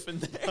a wolf in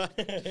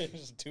there.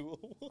 Just do a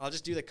wolf. I'll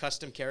just do the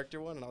custom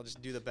character one, and I'll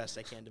just do the best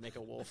I can to make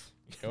a wolf.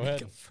 Go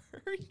ahead.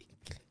 Furry.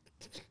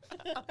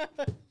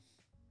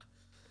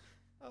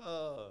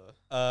 Oh,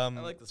 I I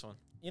like this one.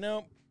 You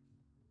know,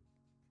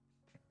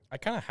 I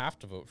kind of have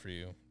to vote for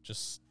you.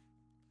 Just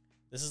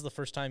this is the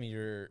first time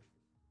you're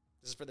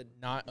This is for the.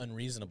 not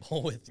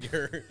unreasonable with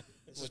your.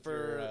 This is with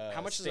for your,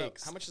 how much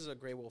stakes. does a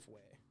gray wolf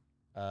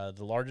weigh?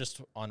 The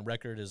largest on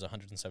record is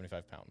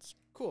 175 pounds.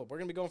 Cool. We're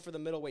gonna be going for the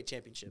middleweight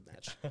championship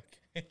match.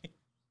 Okay.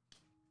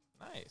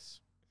 Nice.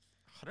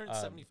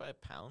 175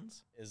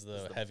 pounds? Is Is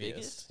the the heaviest?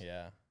 biggest?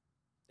 Yeah.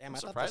 Damn, I'm I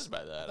thought surprised those,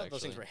 by I that, thought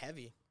those things actually. were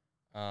heavy.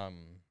 Um,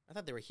 I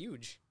thought they were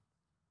huge.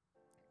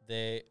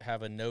 they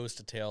have a nose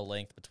to tail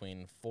length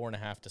between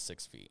 4.5 to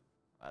 6 feet,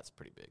 That's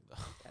pretty big, though.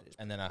 That is.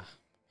 and then a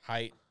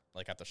height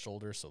like at the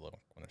shoulder, so when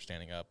they're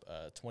standing up,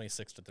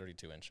 26 to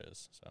 32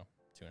 inches, so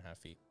 2.5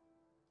 feet.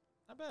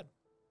 Not bad.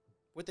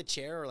 With the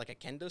chair or like a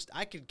kendo stick,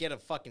 I could get a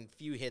fucking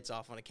few hits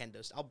off on a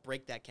kendo stick. I'll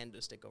break that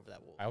kendo stick over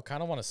that wolf. I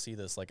kind of want to see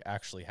this like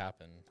actually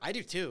happen. I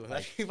do too.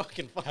 That'd be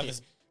fucking Have funny.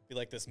 this be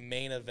like this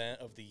main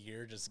event of the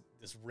year, just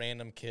this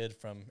random kid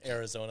from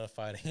Arizona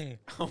fighting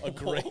a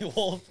gray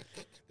wolf.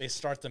 They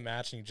start the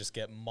match and you just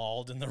get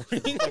mauled in the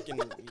ring.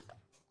 Fucking,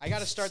 I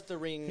gotta start the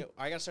ring.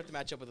 I gotta start the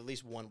match up with at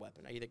least one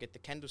weapon. I either get the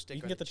kendo stick. You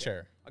or can get the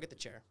chair. I'll get the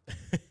chair.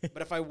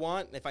 But if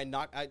I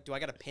knock, do I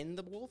gotta pin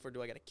the wolf or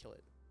do I gotta kill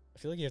it? I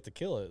feel like you have to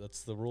kill it.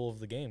 That's the rule of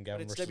the game, But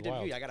Gavin it's versus WWE.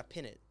 Wild. I gotta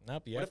pin it.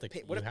 Nope, you What have if, to.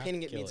 what you if have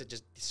pinning to it kill means it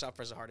just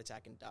suffers a heart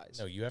attack and dies?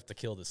 No, you have to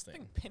kill this I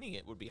thing. think pinning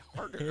it would be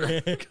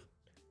harder.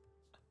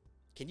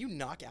 Can you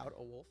knock out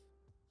a wolf?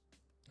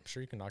 I'm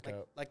sure you can knock Like,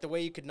 out. like the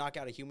way you could knock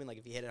out a human, like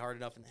if you hit it hard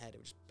enough in the head, it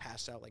would just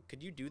pass out. Like,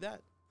 could you do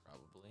that?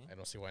 Probably. I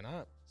don't see why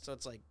not. So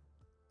it's like,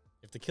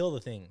 You have to kill the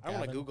thing. I don't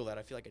want to Gavin. Google that.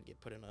 I feel like I'd get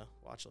put in a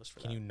watch list for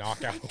Can that. you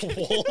knock out a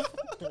wolf?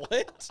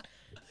 What?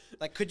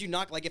 Like, could you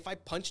knock, like if I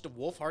punched a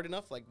wolf hard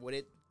enough, like would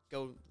it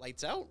go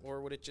lights out,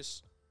 or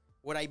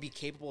would I be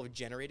capable of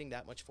generating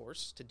that much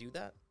force to do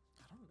that?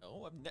 I don't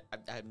know.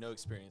 I have no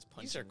experience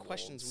punching. These are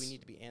questions we wolves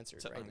need to be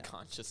answered to right now.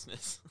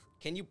 unconsciousness.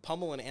 Can you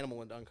pummel an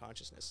animal into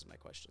unconsciousness is my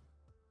question.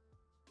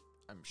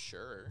 I'm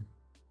sure,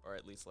 or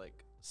at least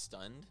like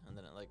stunned, and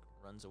then it like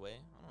runs away.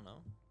 I don't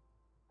know.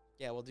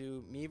 Yeah, we'll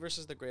do me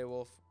versus the Grey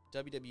Wolf,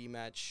 WWE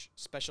match,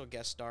 special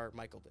guest star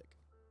Michael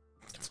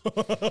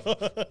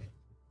Vick.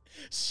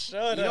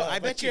 Shut You know, up. I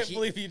bet you can't he-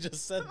 believe you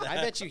just said that. I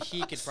bet you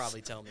he could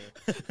probably tell me.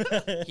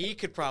 He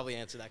could probably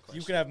answer that question.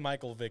 You could have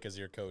Michael Vick as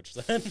your coach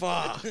then.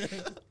 Fuck.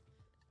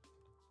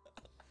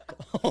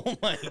 Oh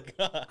my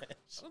gosh. I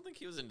don't think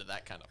he was into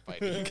that kind of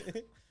fighting.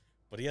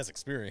 But he has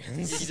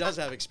experience. He does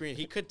have experience.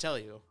 He could tell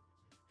you,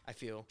 I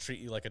feel. Treat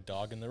you like a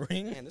dog in the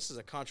ring. Man, this is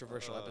a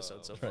controversial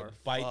episode so Right.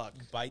 far.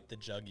 Bite the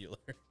jugular.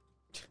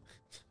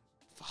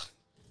 Fuck.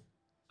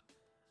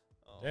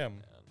 Oh, Damn.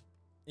 man.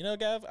 You know,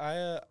 Gav,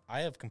 I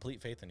have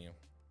complete faith in you.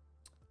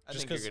 I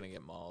Just think you're 'cause- gonna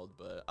get mauled,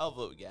 but I'll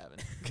vote Gavin.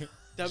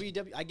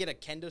 I get a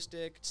kendo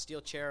stick,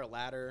 steel chair, a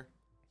ladder.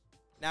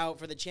 Now,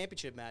 for the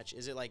championship match,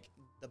 is it like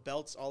the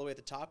belt's all the way at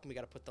the top and we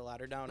got to put the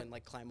ladder down and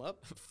like climb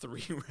up?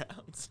 3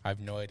 rounds. I have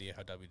no idea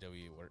how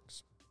WWE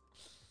works.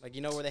 Like,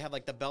 you know, where they have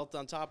like the belt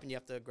on top and you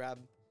have to grab.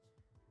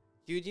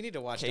 Dude, you need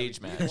to watch Cage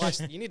you need match.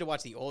 you need to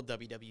watch the old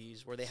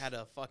WWEs where they had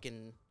a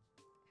fucking.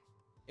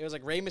 It was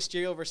like Rey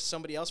Mysterio versus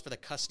somebody else for the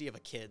custody of a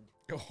kid.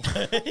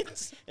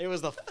 What? It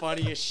was the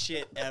funniest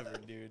shit ever,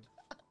 dude.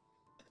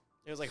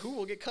 It was like, who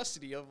will get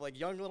custody of like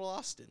young little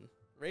Austin?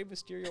 Rey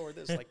Mysterio or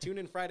this? Like, tune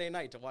in Friday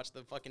night to watch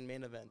the fucking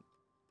main event.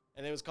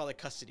 And it was called a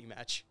custody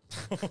match.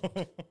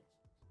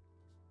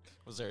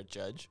 Was there a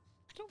judge?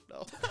 I don't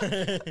know.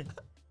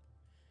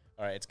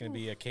 All right, it's going to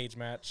be a cage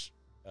match.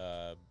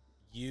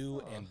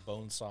 You and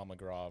Bonesaw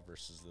McGraw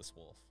versus this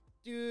wolf.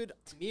 Dude,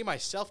 me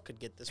myself could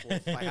get this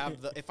wolf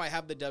if I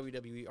have the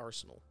WWE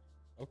arsenal.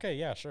 Okay,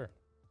 yeah, sure.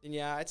 Then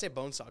yeah, I'd say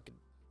Bonesaw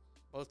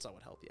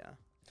would help, yeah.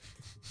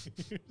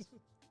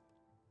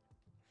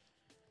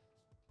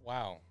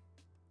 Wow.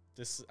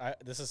 This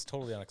is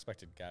totally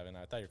unexpected, Gavin.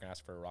 I thought you were going to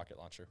ask for a rocket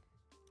launcher.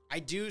 I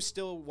do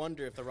still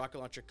wonder if the rocket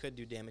launcher could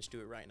do damage to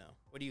it right now.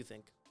 What do you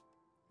think?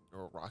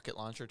 Or a rocket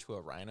launcher to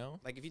a rhino?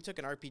 Like if you took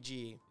an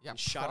RPG Yeah, and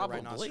shot probably.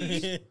 a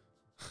rhinoceros.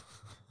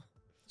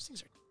 Those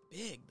things are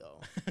big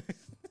though.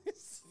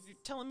 You're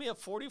telling me a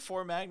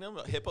 44 Magnum,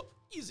 a hippo?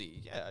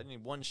 Easy. Yeah, I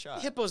need one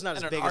shot. Hippo's not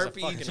as And big an as a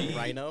RPG. fucking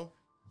rhino.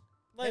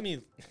 I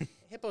mean,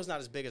 Hippo's not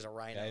as big as a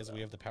rhino. guys, though.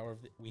 we have the power of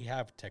we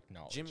have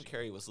technology. Jim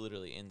Carrey was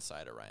literally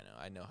inside a rhino.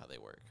 I know how they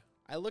work.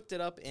 I looked it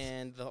up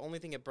and the only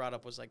thing it brought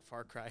up was like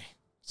Far Cry.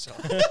 So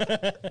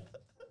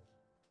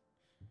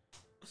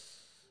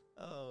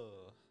Oh.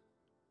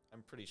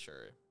 I'm pretty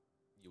sure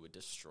you would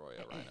destroy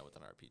a rhino with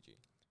an RPG.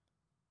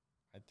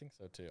 I think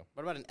so too.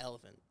 what about an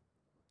elephant?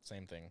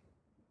 Same thing.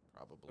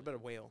 Probably. What about a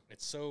whale?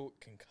 It's so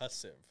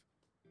concussive.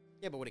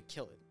 Yeah, but would it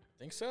kill it?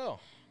 Think so.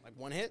 Like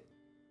one hit?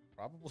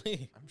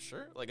 Probably. I'm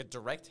sure. Like a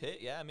direct hit,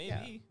 yeah, maybe.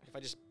 Yeah. If I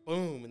just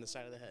boom in the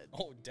side of the head.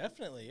 Oh,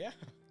 definitely, yeah.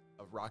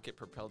 A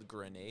rocket-propelled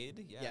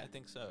grenade? Yeah, Yeah. I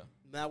think so.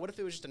 Now, what if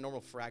it was just a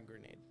normal frag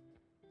grenade?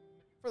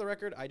 For the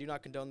record, I do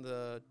not condone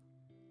the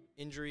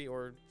injury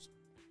or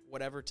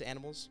whatever to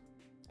animals.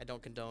 I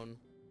don't condone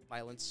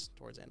violence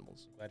towards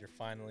animals. Glad you're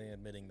finally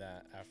admitting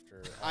that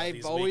after all I've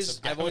these always weeks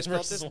of felt Gavin this.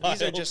 versus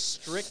These are Wild.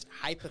 just strict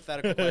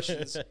hypothetical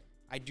questions.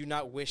 I do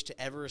not wish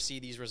to ever see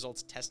these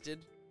results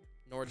tested,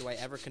 nor do I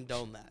ever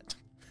condone that.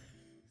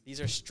 These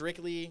are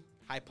strictly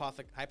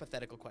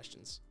hypothetical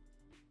questions.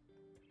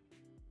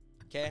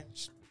 Okay?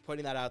 Just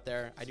putting that out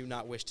there. I do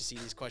not wish to see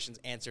these questions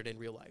answered in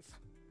real life.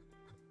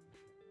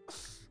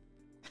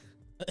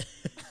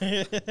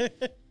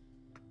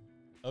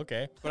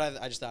 Okay.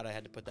 But I just thought I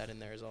had to put that in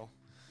there as all.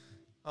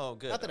 Oh,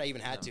 good. Not that I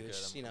even had to, Good. it's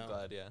just, I'm you know.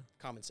 glad, yeah.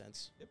 Common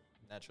sense.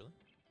 Naturally.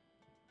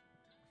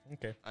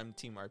 Okay. I'm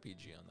team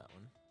RPG on that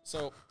one.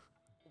 So,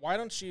 why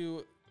don't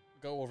you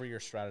go over your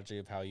strategy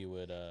of how you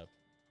would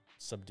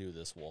subdue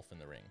this wolf in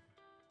the ring?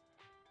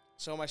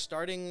 So am I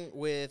starting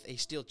with a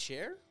steel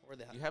chair or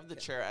the? You have the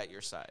chair at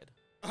your side.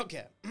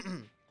 Okay.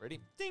 Ready?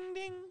 Ding,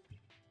 ding.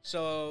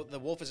 So the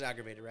wolf is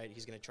aggravated, right?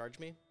 He's gonna charge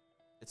me.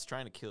 It's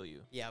trying to kill you.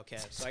 Yeah. Okay.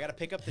 So I gotta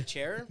pick up the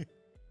chair,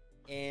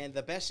 and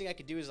the best thing I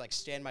could do is like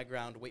stand my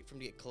ground, wait for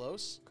him to get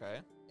close, Okay.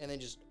 and then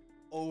just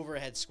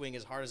overhead swing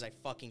as hard as I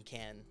fucking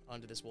can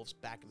onto this wolf's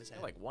back of his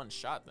head. Like one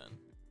shot then.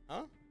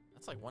 Huh?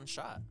 That's like one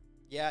shot.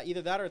 Yeah.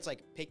 Either that or it's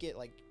like pick it,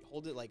 like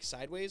hold it like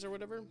sideways or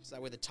whatever. So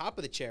that way the top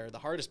of the chair, the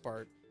hardest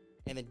part,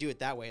 and then do it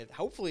that way.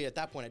 Hopefully at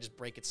that point I just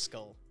break its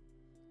skull.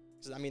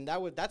 'Cause, I mean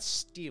that's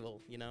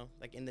steel, you know,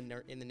 like in the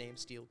name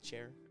steel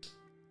chair.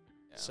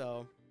 Yeah.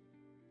 So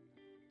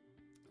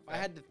if I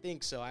had to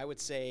think, so I would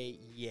say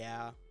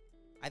yeah.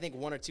 I think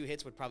 1 or 2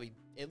 hits would probably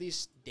at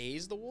least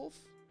daze the wolf.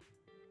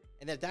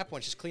 And then at that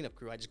point, it's just cleanup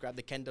crew. I just grab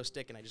the kendo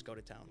stick and I just go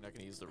to town. You're not going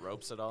to use the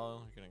ropes at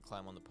all? You're going to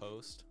climb on the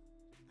post?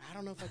 I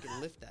don't know if I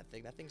can lift that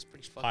thing. That thing's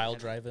pretty fucking Pile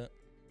heavy. drive it.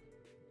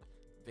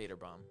 Vader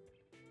bomb.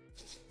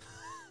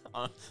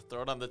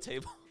 Throw it on the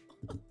table.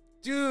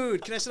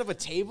 Dude, can I set up a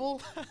table?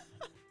 Fuck.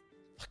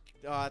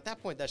 At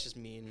that point, that's just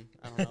mean.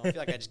 I don't know. I feel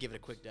like I just give it a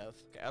quick death.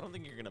 Okay, I don't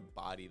think you're gonna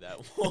body that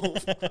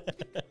wolf.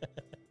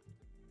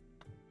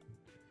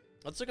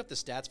 Let's look up the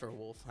stats for a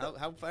wolf.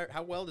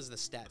 How well does the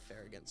stat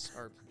fare against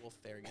or wolf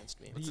fare against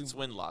me? What's its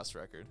win-loss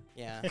record?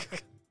 Yeah.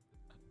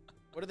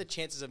 What are the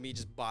chances of me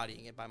just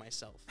bodying it by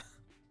myself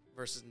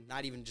versus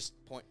not even just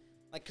point?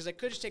 Like, because I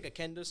could just take a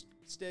kendo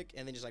stick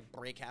and then just like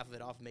break half of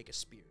it off and make a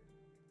spear.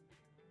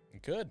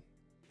 Good.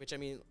 Which I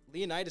mean,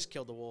 Leonidas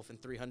killed the wolf in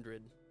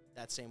 300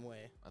 that same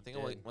way. I think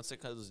once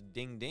it goes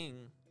ding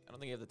ding, I don't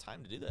think you have the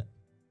time to do that.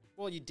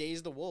 Well, you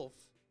daze the wolf,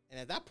 and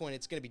at that point,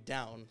 it's gonna be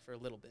down for a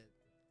little bit.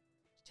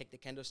 Just take the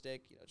kendo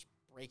stick, just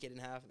break it in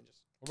half and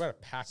just. What about a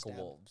pack stab. of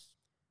wolves?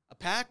 A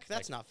pack?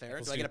 That's not fair.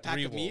 Do I get a pack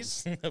of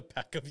me's? A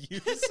pack of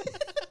yous?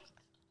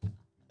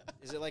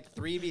 Is it like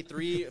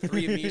 3v3,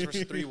 3 of me's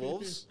versus 3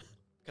 wolves?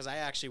 Because I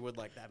actually would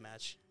like that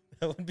match.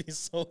 That would be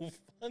so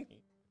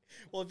funny.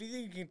 Well, if you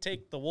think you can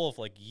take the wolf,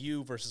 like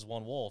you versus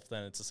 1 wolf,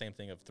 then it's the same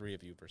thing of 3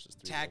 of you versus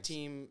 3 Tag wolves.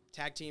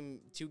 team,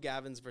 2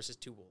 Gavins versus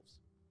 2 wolves.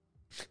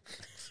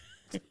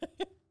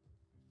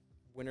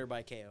 Winner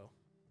by KO.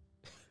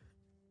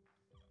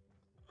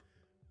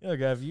 Yeah,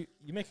 Gav, you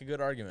make a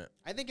good argument.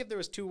 I think if there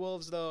was 2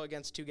 wolves, though,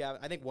 against 2 Gavin,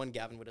 I think 1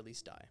 Gavin would at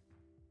least die.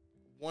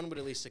 One would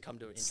at least succumb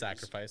to injuries.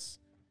 Sacrifice.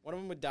 One of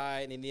them would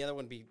die, and then the other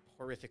one would be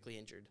horrifically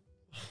injured.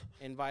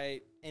 and by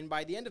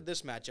the end of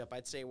this matchup,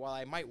 I'd say while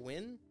I might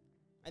win,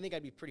 I think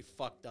I'd be pretty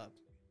fucked up.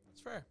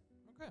 That's fair.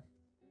 Okay.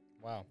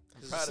 Wow.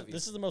 I'm proud of you.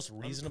 This is the most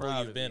reasonable proud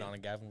you've of been you. on a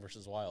Gavin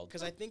versus Wild.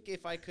 Because I think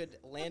if I could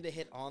land a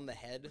hit on the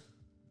head,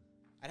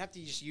 I'd have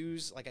to just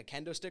use like a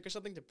kendo stick or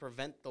something to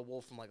prevent the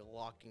wolf from like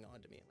locking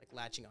onto me, like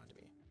latching onto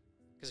me.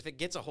 Because if it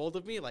gets a hold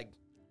of me, like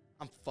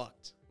I'm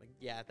fucked. Like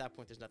yeah, at that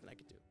point there's nothing I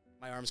could do.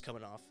 My arm's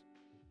coming off,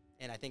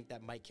 and I think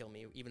that might kill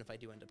me, even if I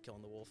do end up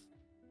killing the wolf.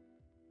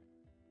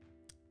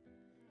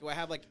 Do I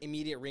have like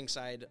immediate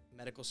ringside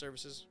medical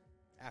services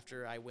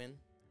after I win?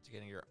 To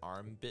getting your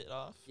arm bit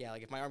off? Yeah,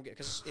 like if my arm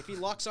because if he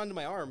locks onto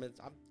my arm,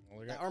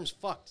 that arm's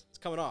fucked. It's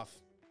coming off.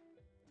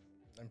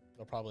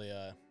 They'll probably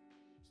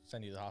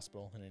send you to the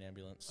hospital in an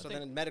ambulance. So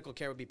then medical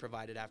care would be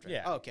provided after.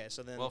 Yeah. Oh, okay.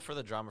 So then. Well, for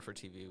the drama for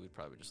TV, we'd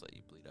probably just let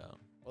you bleed out.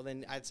 Well,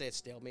 then I'd say it's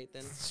stalemate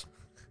then.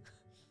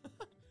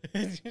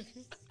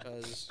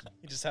 Because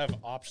You just have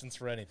options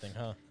for anything,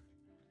 huh?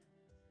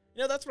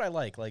 You know, that's what I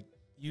like. Like,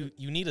 you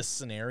need a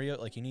scenario.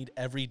 Like, you need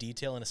every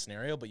detail in a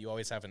scenario, but you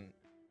always have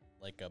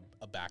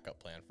a backup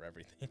plan for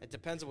everything. it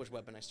depends on which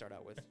weapon I start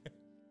out with.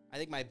 I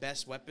think my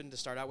best weapon to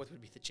start out with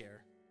would be the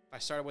chair. If I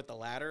started with the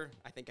ladder,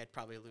 I think I'd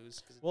probably lose.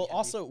 'Cause it'd be Well, heavy.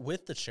 also,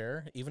 with the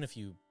chair, even if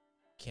you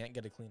can't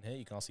get a clean hit,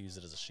 you can also use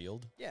it as a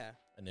shield Yeah.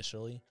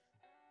 initially.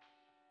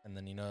 And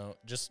then,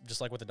 just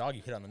like with the dog,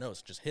 you hit on the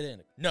nose. Just hit it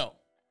and no.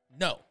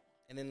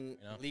 And then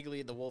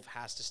legally, the wolf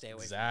has to stay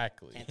away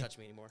Exactly. from me. Can't touch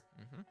me anymore.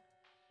 Mm-hmm.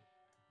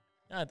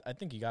 Yeah, I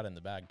think you got it in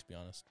the bag, to be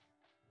honest.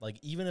 Like,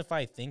 even if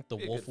I think the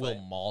Be a wolf good will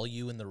fight. maul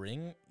you in the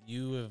ring,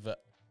 you have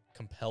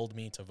compelled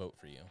me to vote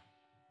for you.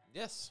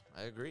 Yes,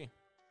 I agree.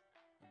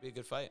 It'd be a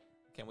good fight.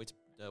 Can't wait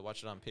to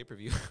watch it on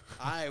pay-per-view.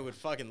 I would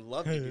fucking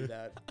love to do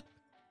that.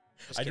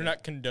 Just I do kidding.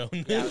 not condone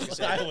Yeah, I was this.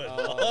 gonna I say, would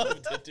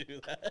love to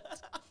do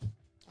that.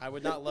 I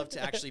would not love to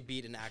actually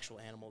beat an actual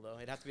animal, though.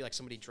 It'd have to be like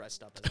somebody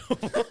dressed up as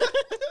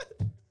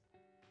it.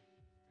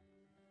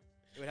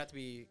 It would have to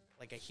be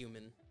like a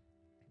human.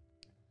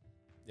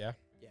 Yeah?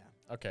 Yeah.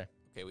 Okay.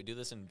 Okay, we do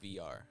this in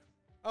VR.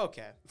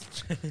 Okay.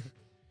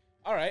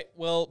 All right.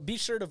 Well, be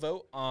sure to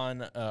vote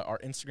on our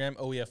Instagram,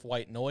 OEF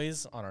White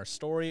Noise, on our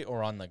story,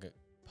 or on the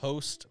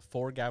post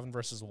for Gavin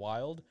versus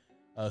Wild.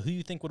 Who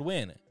you think would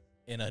win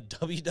in a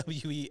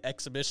WWE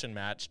exhibition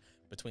match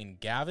between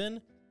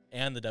Gavin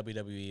and the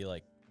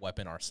WWE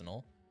weapon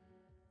arsenal,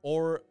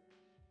 or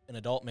an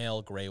adult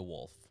male gray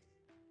wolf?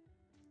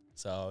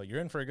 So you're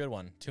in for a good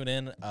one. Tune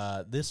in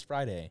this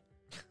Friday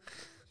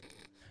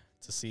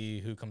to see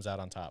who comes out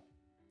on top.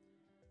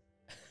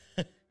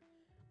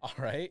 All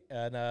right.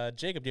 And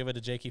Jacob, do you have a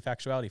Jakey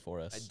factuality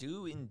for us? I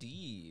do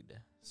indeed.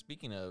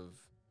 Speaking of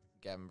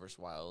Gavin vs.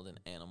 Wild and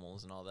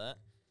animals and all that,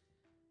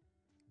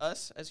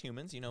 us as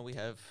humans, we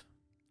have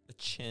a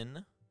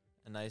chin,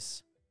 a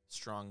nice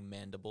strong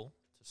mandible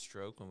to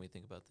stroke when we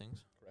think about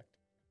things. Correct.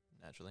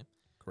 Naturally.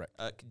 Correct.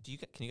 Can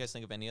you guys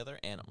think of any other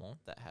animal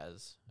that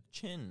has a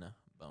chin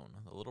bone,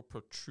 a little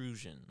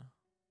protrusion?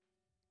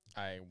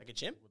 I Like a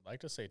chimp? would like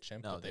to say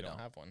chimp, No, but they they don't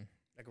don't. have one.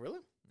 Like a gorilla?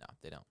 No,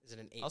 they don't. Is it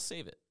an ape? I'll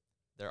save it.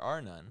 There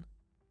are none,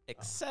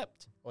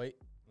 except Wait,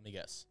 let me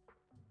guess.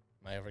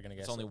 Am I ever going to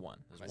guess? it's only it? one.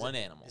 There's Is one it-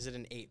 animal. Is it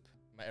an ape?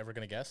 Am I ever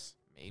going to guess?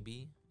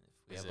 Maybe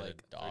if we Is have it a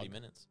like 30 dog?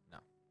 minutes. No,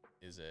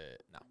 Is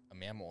it No. a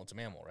mammal? It's a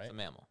mammal, right? it's a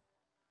mammal.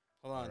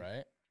 Hold on. All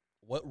right.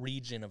 What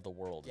region of the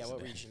world Yeah, is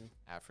what it in? region?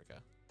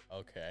 Africa.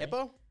 Okay.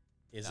 Hippo?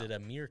 Is No. it a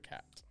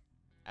meerkat?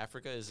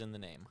 Africa is in the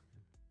name.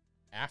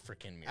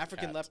 African meerkat.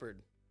 African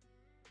leopard.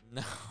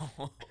 No.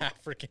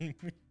 African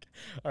meerkat.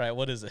 All right,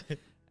 what is it?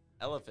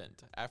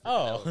 Elephant. African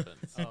Oh.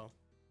 elephants. Oh.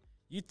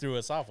 You threw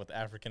us off with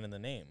African in the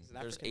name. Is an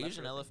There's African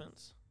Asian leopard a thing?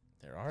 elephants.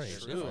 There are Sure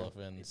Asian do.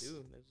 elephants. They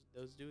do.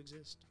 Those do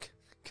exist.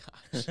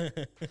 Gosh. I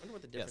wonder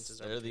what the Yes,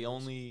 differences are. they're the between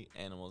those. only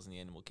animals in the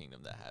animal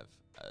kingdom that have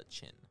a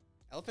chin.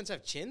 Elephants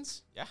have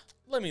chins?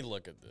 Let me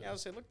look at this. Yeah, I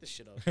was saying, look this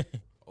shit up.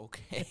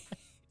 Okay.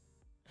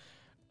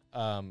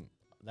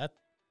 That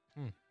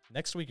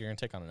next week you're gonna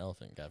take on an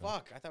elephant, Gavin.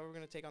 Fuck, I thought we were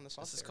going to take on the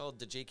sloth This is bear. called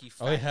the Jakey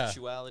Oh, yeah.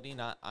 factuality,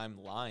 not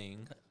I'm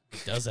lying.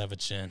 It does have a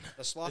chin.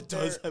 The sloth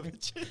bear. have a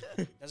chin.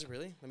 Does it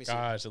really? Let me see.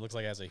 Gosh, it looks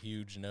like it has a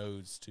huge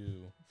nose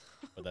too,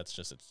 but that's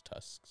just its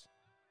tusks.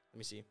 Let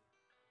me see.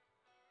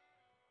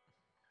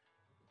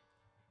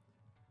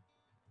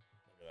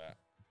 Look at that.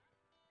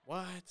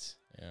 What?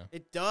 Yeah.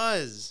 It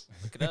does.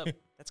 Look it up.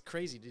 That's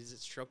crazy. Does it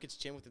stroke its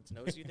chin with its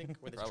nose, you think?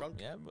 With its trunk?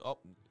 Yeah,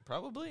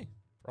 probably.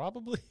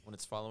 Probably. When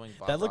it's following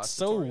Bob That looks Ross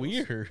so tutorials.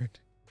 weird.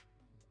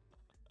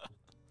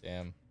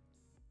 Damn.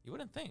 You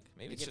wouldn't think.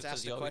 Maybe It it's gets just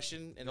asked because you a always, question,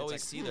 and you it's always like,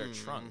 see their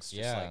trunks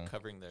just Yeah. like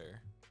covering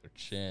their Their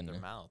chin.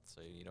 mouth,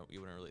 so you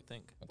wouldn't really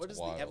think. That's What is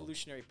wild. the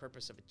evolutionary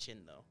purpose of a chin,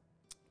 though?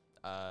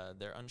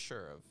 They're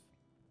unsure of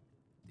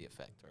the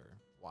effect or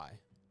why.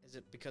 Is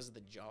it because of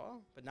the jaw?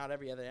 But not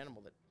every other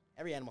animal.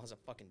 Every animal has a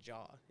fucking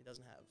jaw. It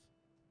doesn't have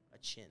a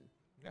chin.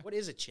 Yeah. What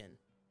is a chin?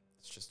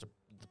 It's just the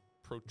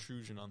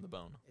protrusion on the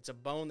bone. It's a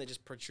bone that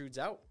just protrudes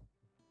out.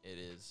 It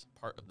is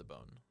part of the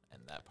bone,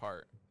 and that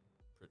part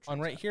protrudes On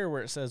right out. here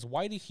where it says,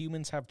 why do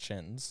humans have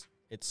chins?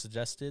 It's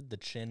suggested the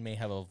chin may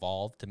have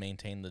evolved to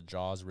maintain the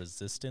jaw's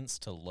resistance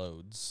to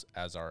loads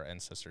as our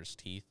ancestors'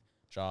 teeth,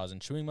 jaws,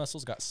 and chewing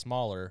muscles got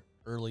smaller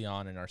early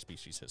on in our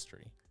species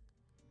history.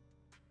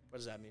 What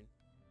does that mean?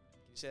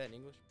 Can you say that in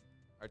English?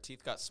 Our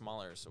teeth got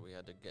smaller, so we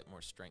had to get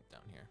more strength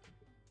down here.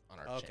 On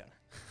our Okay.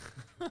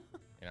 chin.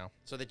 You know?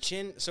 So the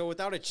chin. So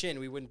without a chin,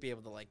 we wouldn't be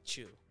able to like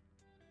chew.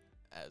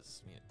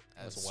 As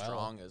As well.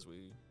 strong as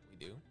we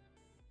do.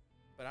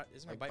 But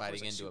isn't our Like bite force,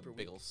 biting like, into a super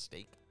big weak? old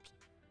steak.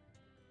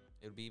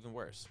 It would be even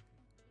worse.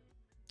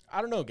 I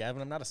don't know,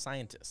 Gavin. I'm not a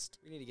scientist.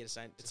 We need to get a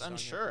scientist. It's on here.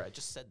 unsure. I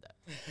just said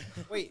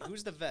that. Wait,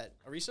 who's the vet?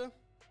 Arisa?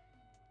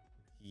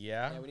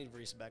 Yeah. Yeah, we need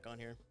Arisa back on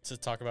here. To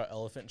talk about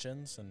elephant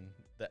chins and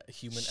the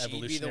human She'd be the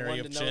evolutionary one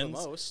of to know the chins.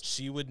 most.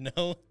 She would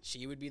know.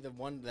 She would be the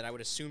one that I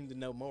would assume to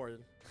know more,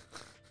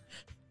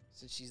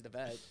 since she's the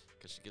vet.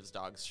 Because she gives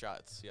dogs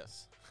shots,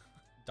 yes.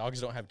 Dogs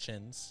don't have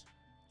chins.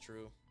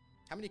 True.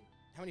 How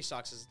many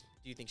socks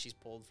do you think she's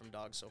pulled from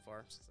dogs so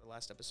far since the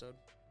last episode?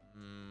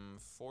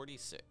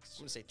 46. I'm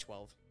gonna say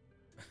 12.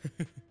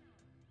 I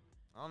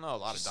don't know. A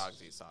lot of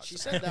dogs eat socks. She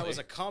said that was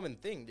a common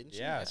thing, didn't she?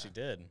 Yeah, she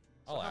did.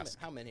 So I'll how, ask.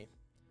 how many?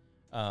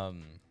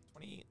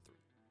 23.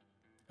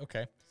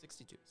 Okay.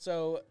 62.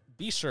 So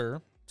be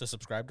sure to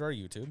subscribe to our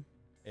YouTube.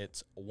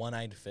 It's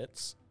One-Eyed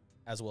Fits,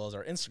 as well as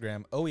our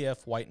Instagram,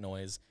 OEF White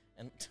Noise.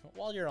 And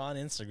while you're on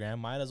Instagram,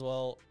 might as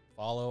well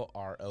follow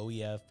our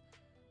OEF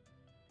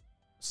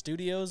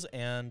Studios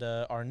and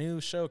our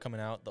new show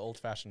coming out, The Old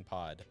Fashioned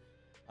Pod.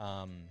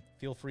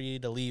 Feel free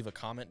to leave a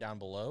comment down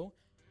below.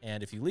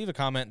 And if you leave a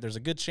comment, there's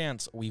a good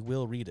chance we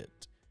will read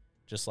it.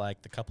 Just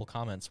like the couple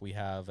comments we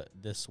have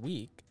this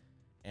week.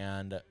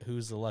 And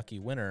who's the lucky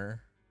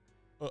winner?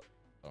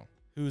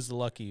 Who's the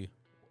lucky...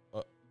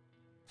 hold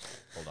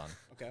on.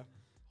 Okay.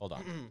 Hold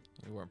on.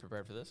 We weren't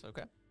prepared for this?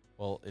 Okay.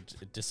 Well,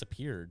 it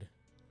disappeared.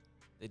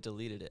 They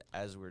deleted it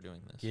as we were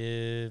doing this.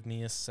 Give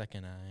me a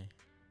second, I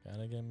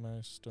gotta get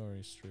my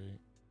story straight.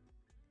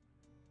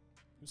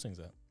 Who sings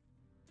that?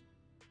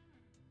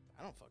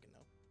 I don't fucking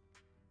know.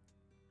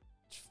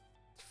 It's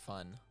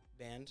fun.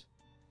 Band.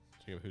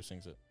 Who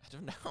sings it? I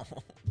don't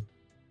know.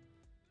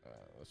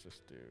 Let's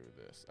just do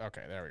this.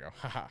 Okay, there we go.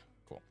 Haha,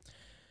 cool.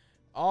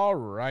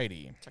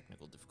 Alrighty.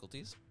 Technical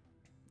difficulties.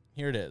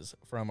 Here it is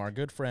from our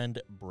good friend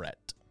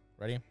Brett.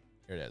 Ready?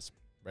 Here it is.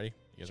 Ready?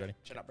 You guys ready?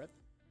 Shut up, Brett.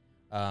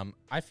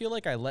 I feel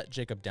like I let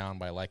Jacob down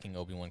by liking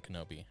Obi-Wan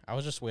Kenobi. I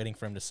was just waiting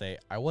for him to say,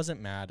 I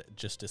wasn't mad,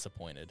 just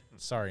disappointed.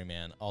 Sorry,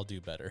 man. I'll do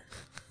better.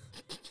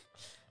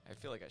 I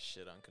feel like I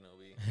shit on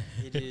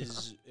Kenobi. It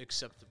is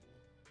acceptable.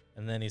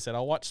 And then he said,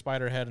 I'll watch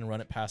Spiderhead and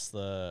run it past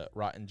the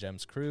Rotten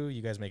Gems crew.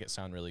 You guys make it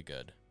sound really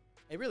good.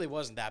 It really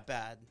wasn't that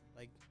bad.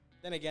 Like,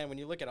 then again, when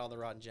you look at all the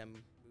Rotten Gem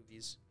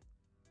movies,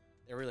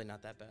 they're really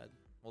not that bad.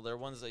 Well, they're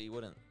ones that you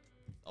wouldn't.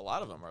 A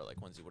lot of them are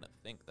like ones you wouldn't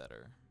think that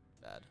are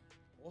bad.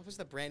 What was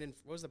the Brendan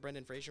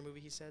Fraser movie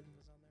he said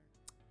was on there?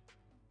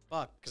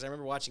 Fuck, because I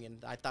remember watching it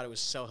and I thought it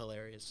was so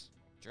hilarious.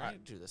 Journey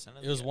to the Center.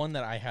 It was one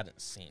that I hadn't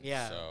seen.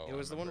 Yeah, so it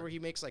was the one remember. where he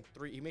makes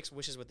he makes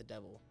wishes with the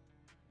devil.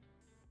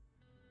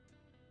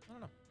 I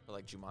don't know. But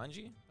like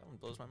Jumanji, that one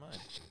blows my mind.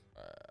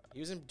 He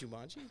was in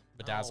Jumanji?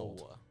 Bedazzled.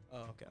 No.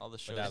 Oh, okay. All the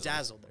shows, Bedazzled.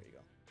 Dazzled, there you go.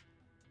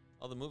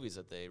 all the movies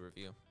that they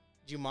review,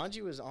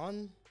 Jumanji was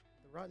on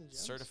the Rotten Gems?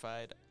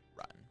 certified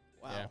rotten.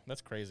 Wow. Yeah,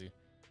 that's crazy.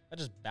 That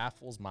just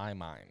baffles my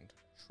mind.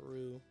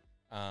 True.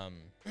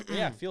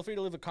 Yeah, feel free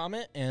to leave a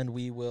comment, and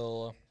we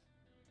will,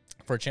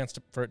 for a chance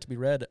for it to be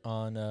read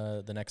on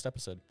the next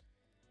episode.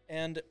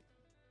 And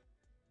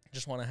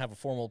just want to have a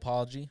formal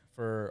apology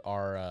for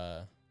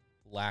our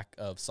lack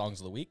of songs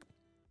of the week.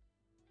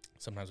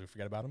 Sometimes we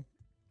forget about them,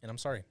 and I'm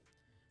sorry.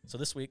 So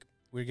this week,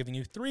 we're giving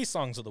you 3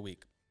 songs of the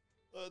week.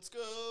 Let's go.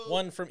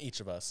 One from each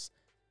of us.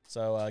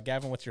 So,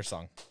 Gavin, what's your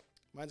song?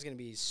 Mine's going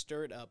to be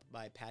Stirred Up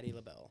by Patti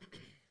LaBelle.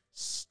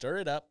 Stir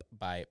It Up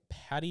by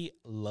Patti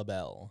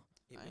LaBelle.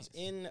 It was Nice.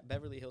 in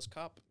Beverly Hills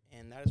Cop,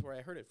 and that is where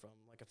I heard it from,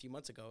 like a few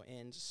months ago.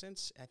 And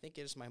since I think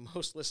it is my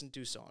most listened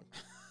to song,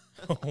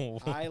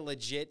 I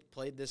legit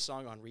played this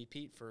song on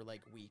repeat for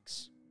like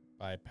weeks.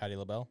 By Patti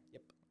LaBelle?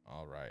 Yep.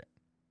 All right.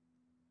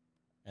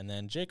 And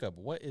then, Jacob,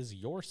 what is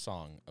your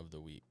song of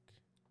the week?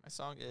 My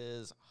song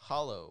is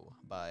Hollow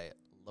by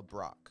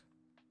LeBrock.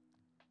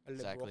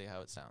 Exactly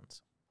how it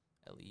sounds.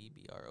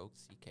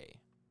 Lebrock.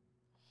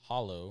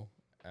 Hollow.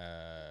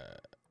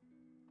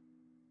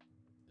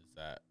 Is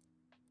that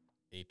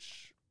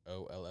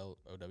HOLLOW?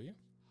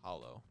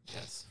 Hollow.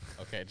 Yes.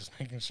 Okay, just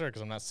making sure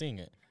because I'm not seeing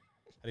it.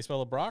 How do you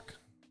spell LeBrock?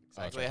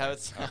 Exactly how it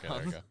sounds. Okay,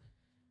 there we go.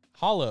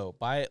 Hollow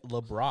by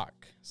LeBrock.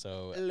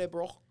 So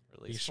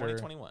Released sure.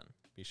 2021.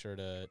 be sure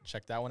to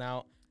check that one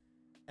out.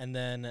 And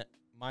then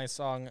my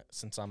song,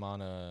 since I'm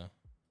on a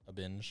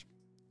binge,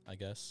 I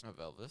guess, Of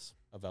Elvis.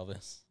 of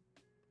Elvis,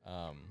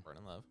 Burn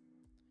in Love.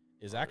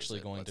 is Or actually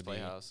it going Let's to Play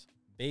be House?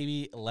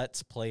 Baby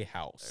Let's Play There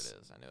House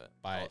it is. I knew it.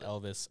 by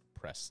Called Elvis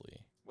Presley.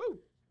 Woo!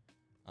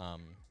 I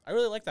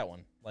really like that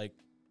one. Like,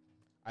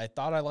 I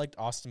thought I liked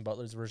Austin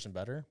Butler's version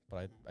better,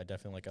 but I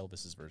definitely like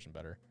Elvis's version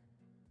better.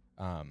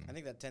 I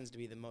think that tends to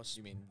be the most.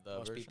 You mean the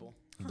most version? people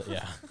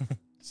Yeah.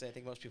 say. I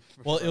think most people.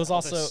 Well, prefer it was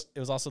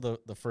Elvis. also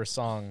the first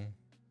song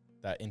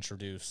that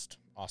introduced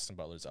Austin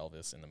Butler's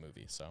Elvis in the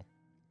movie. So,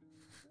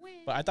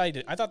 but I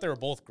thought they were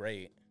both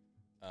great.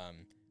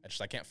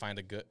 I can't find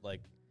a good,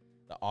 like,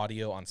 the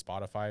audio on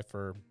Spotify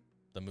for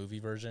the movie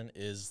version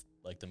is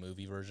like the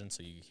movie version,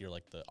 so you hear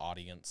like the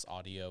audience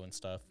audio and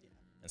stuff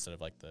instead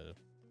of like the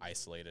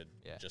isolated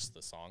just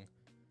the song.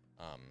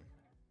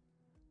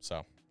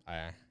 So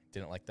I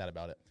didn't like that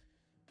about it.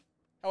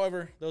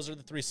 However, those are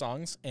the 3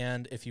 songs,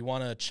 and if you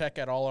want to check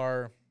out all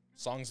our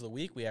songs of the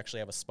week, we actually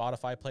have a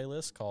Spotify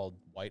playlist called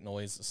White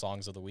Noise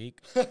Songs of the Week.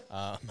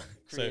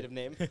 Creative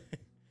name.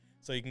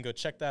 So you can go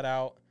check that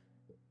out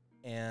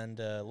and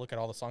look at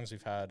all the songs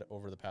we've had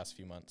over the past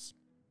few months.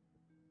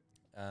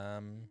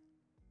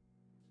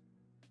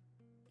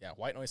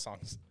 White Noise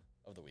Songs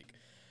of the Week.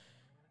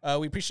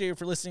 We appreciate you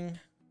for listening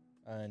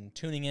and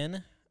tuning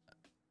in.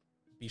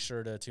 Be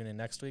sure to tune in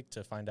next week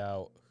to find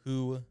out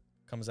who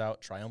comes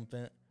out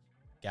triumphant,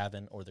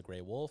 Gavin or the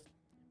Grey Wolf.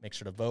 Make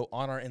sure to vote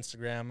on our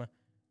Instagram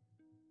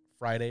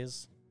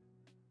Fridays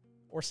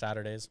or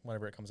Saturdays,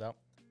 whenever it comes out.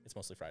 It's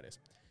mostly Fridays.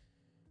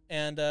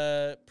 And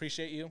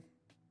appreciate you.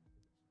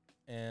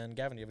 And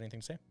Gavin, do you have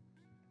anything to say?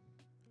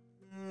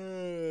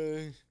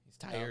 He's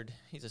tired.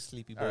 He's a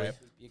sleepy All boy. right.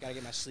 You gotta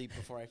get my sleep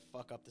before I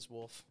fuck up this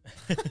wolf.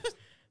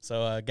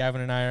 So Jacob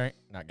and I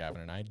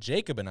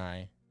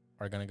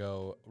are going to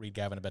go read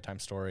Gavin a bedtime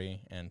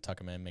story and tuck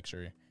him in, make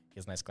sure he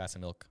has a nice glass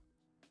of milk.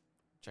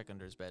 Check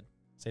under his bed.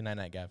 Say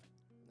night-night, Gav.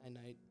 Night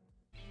night.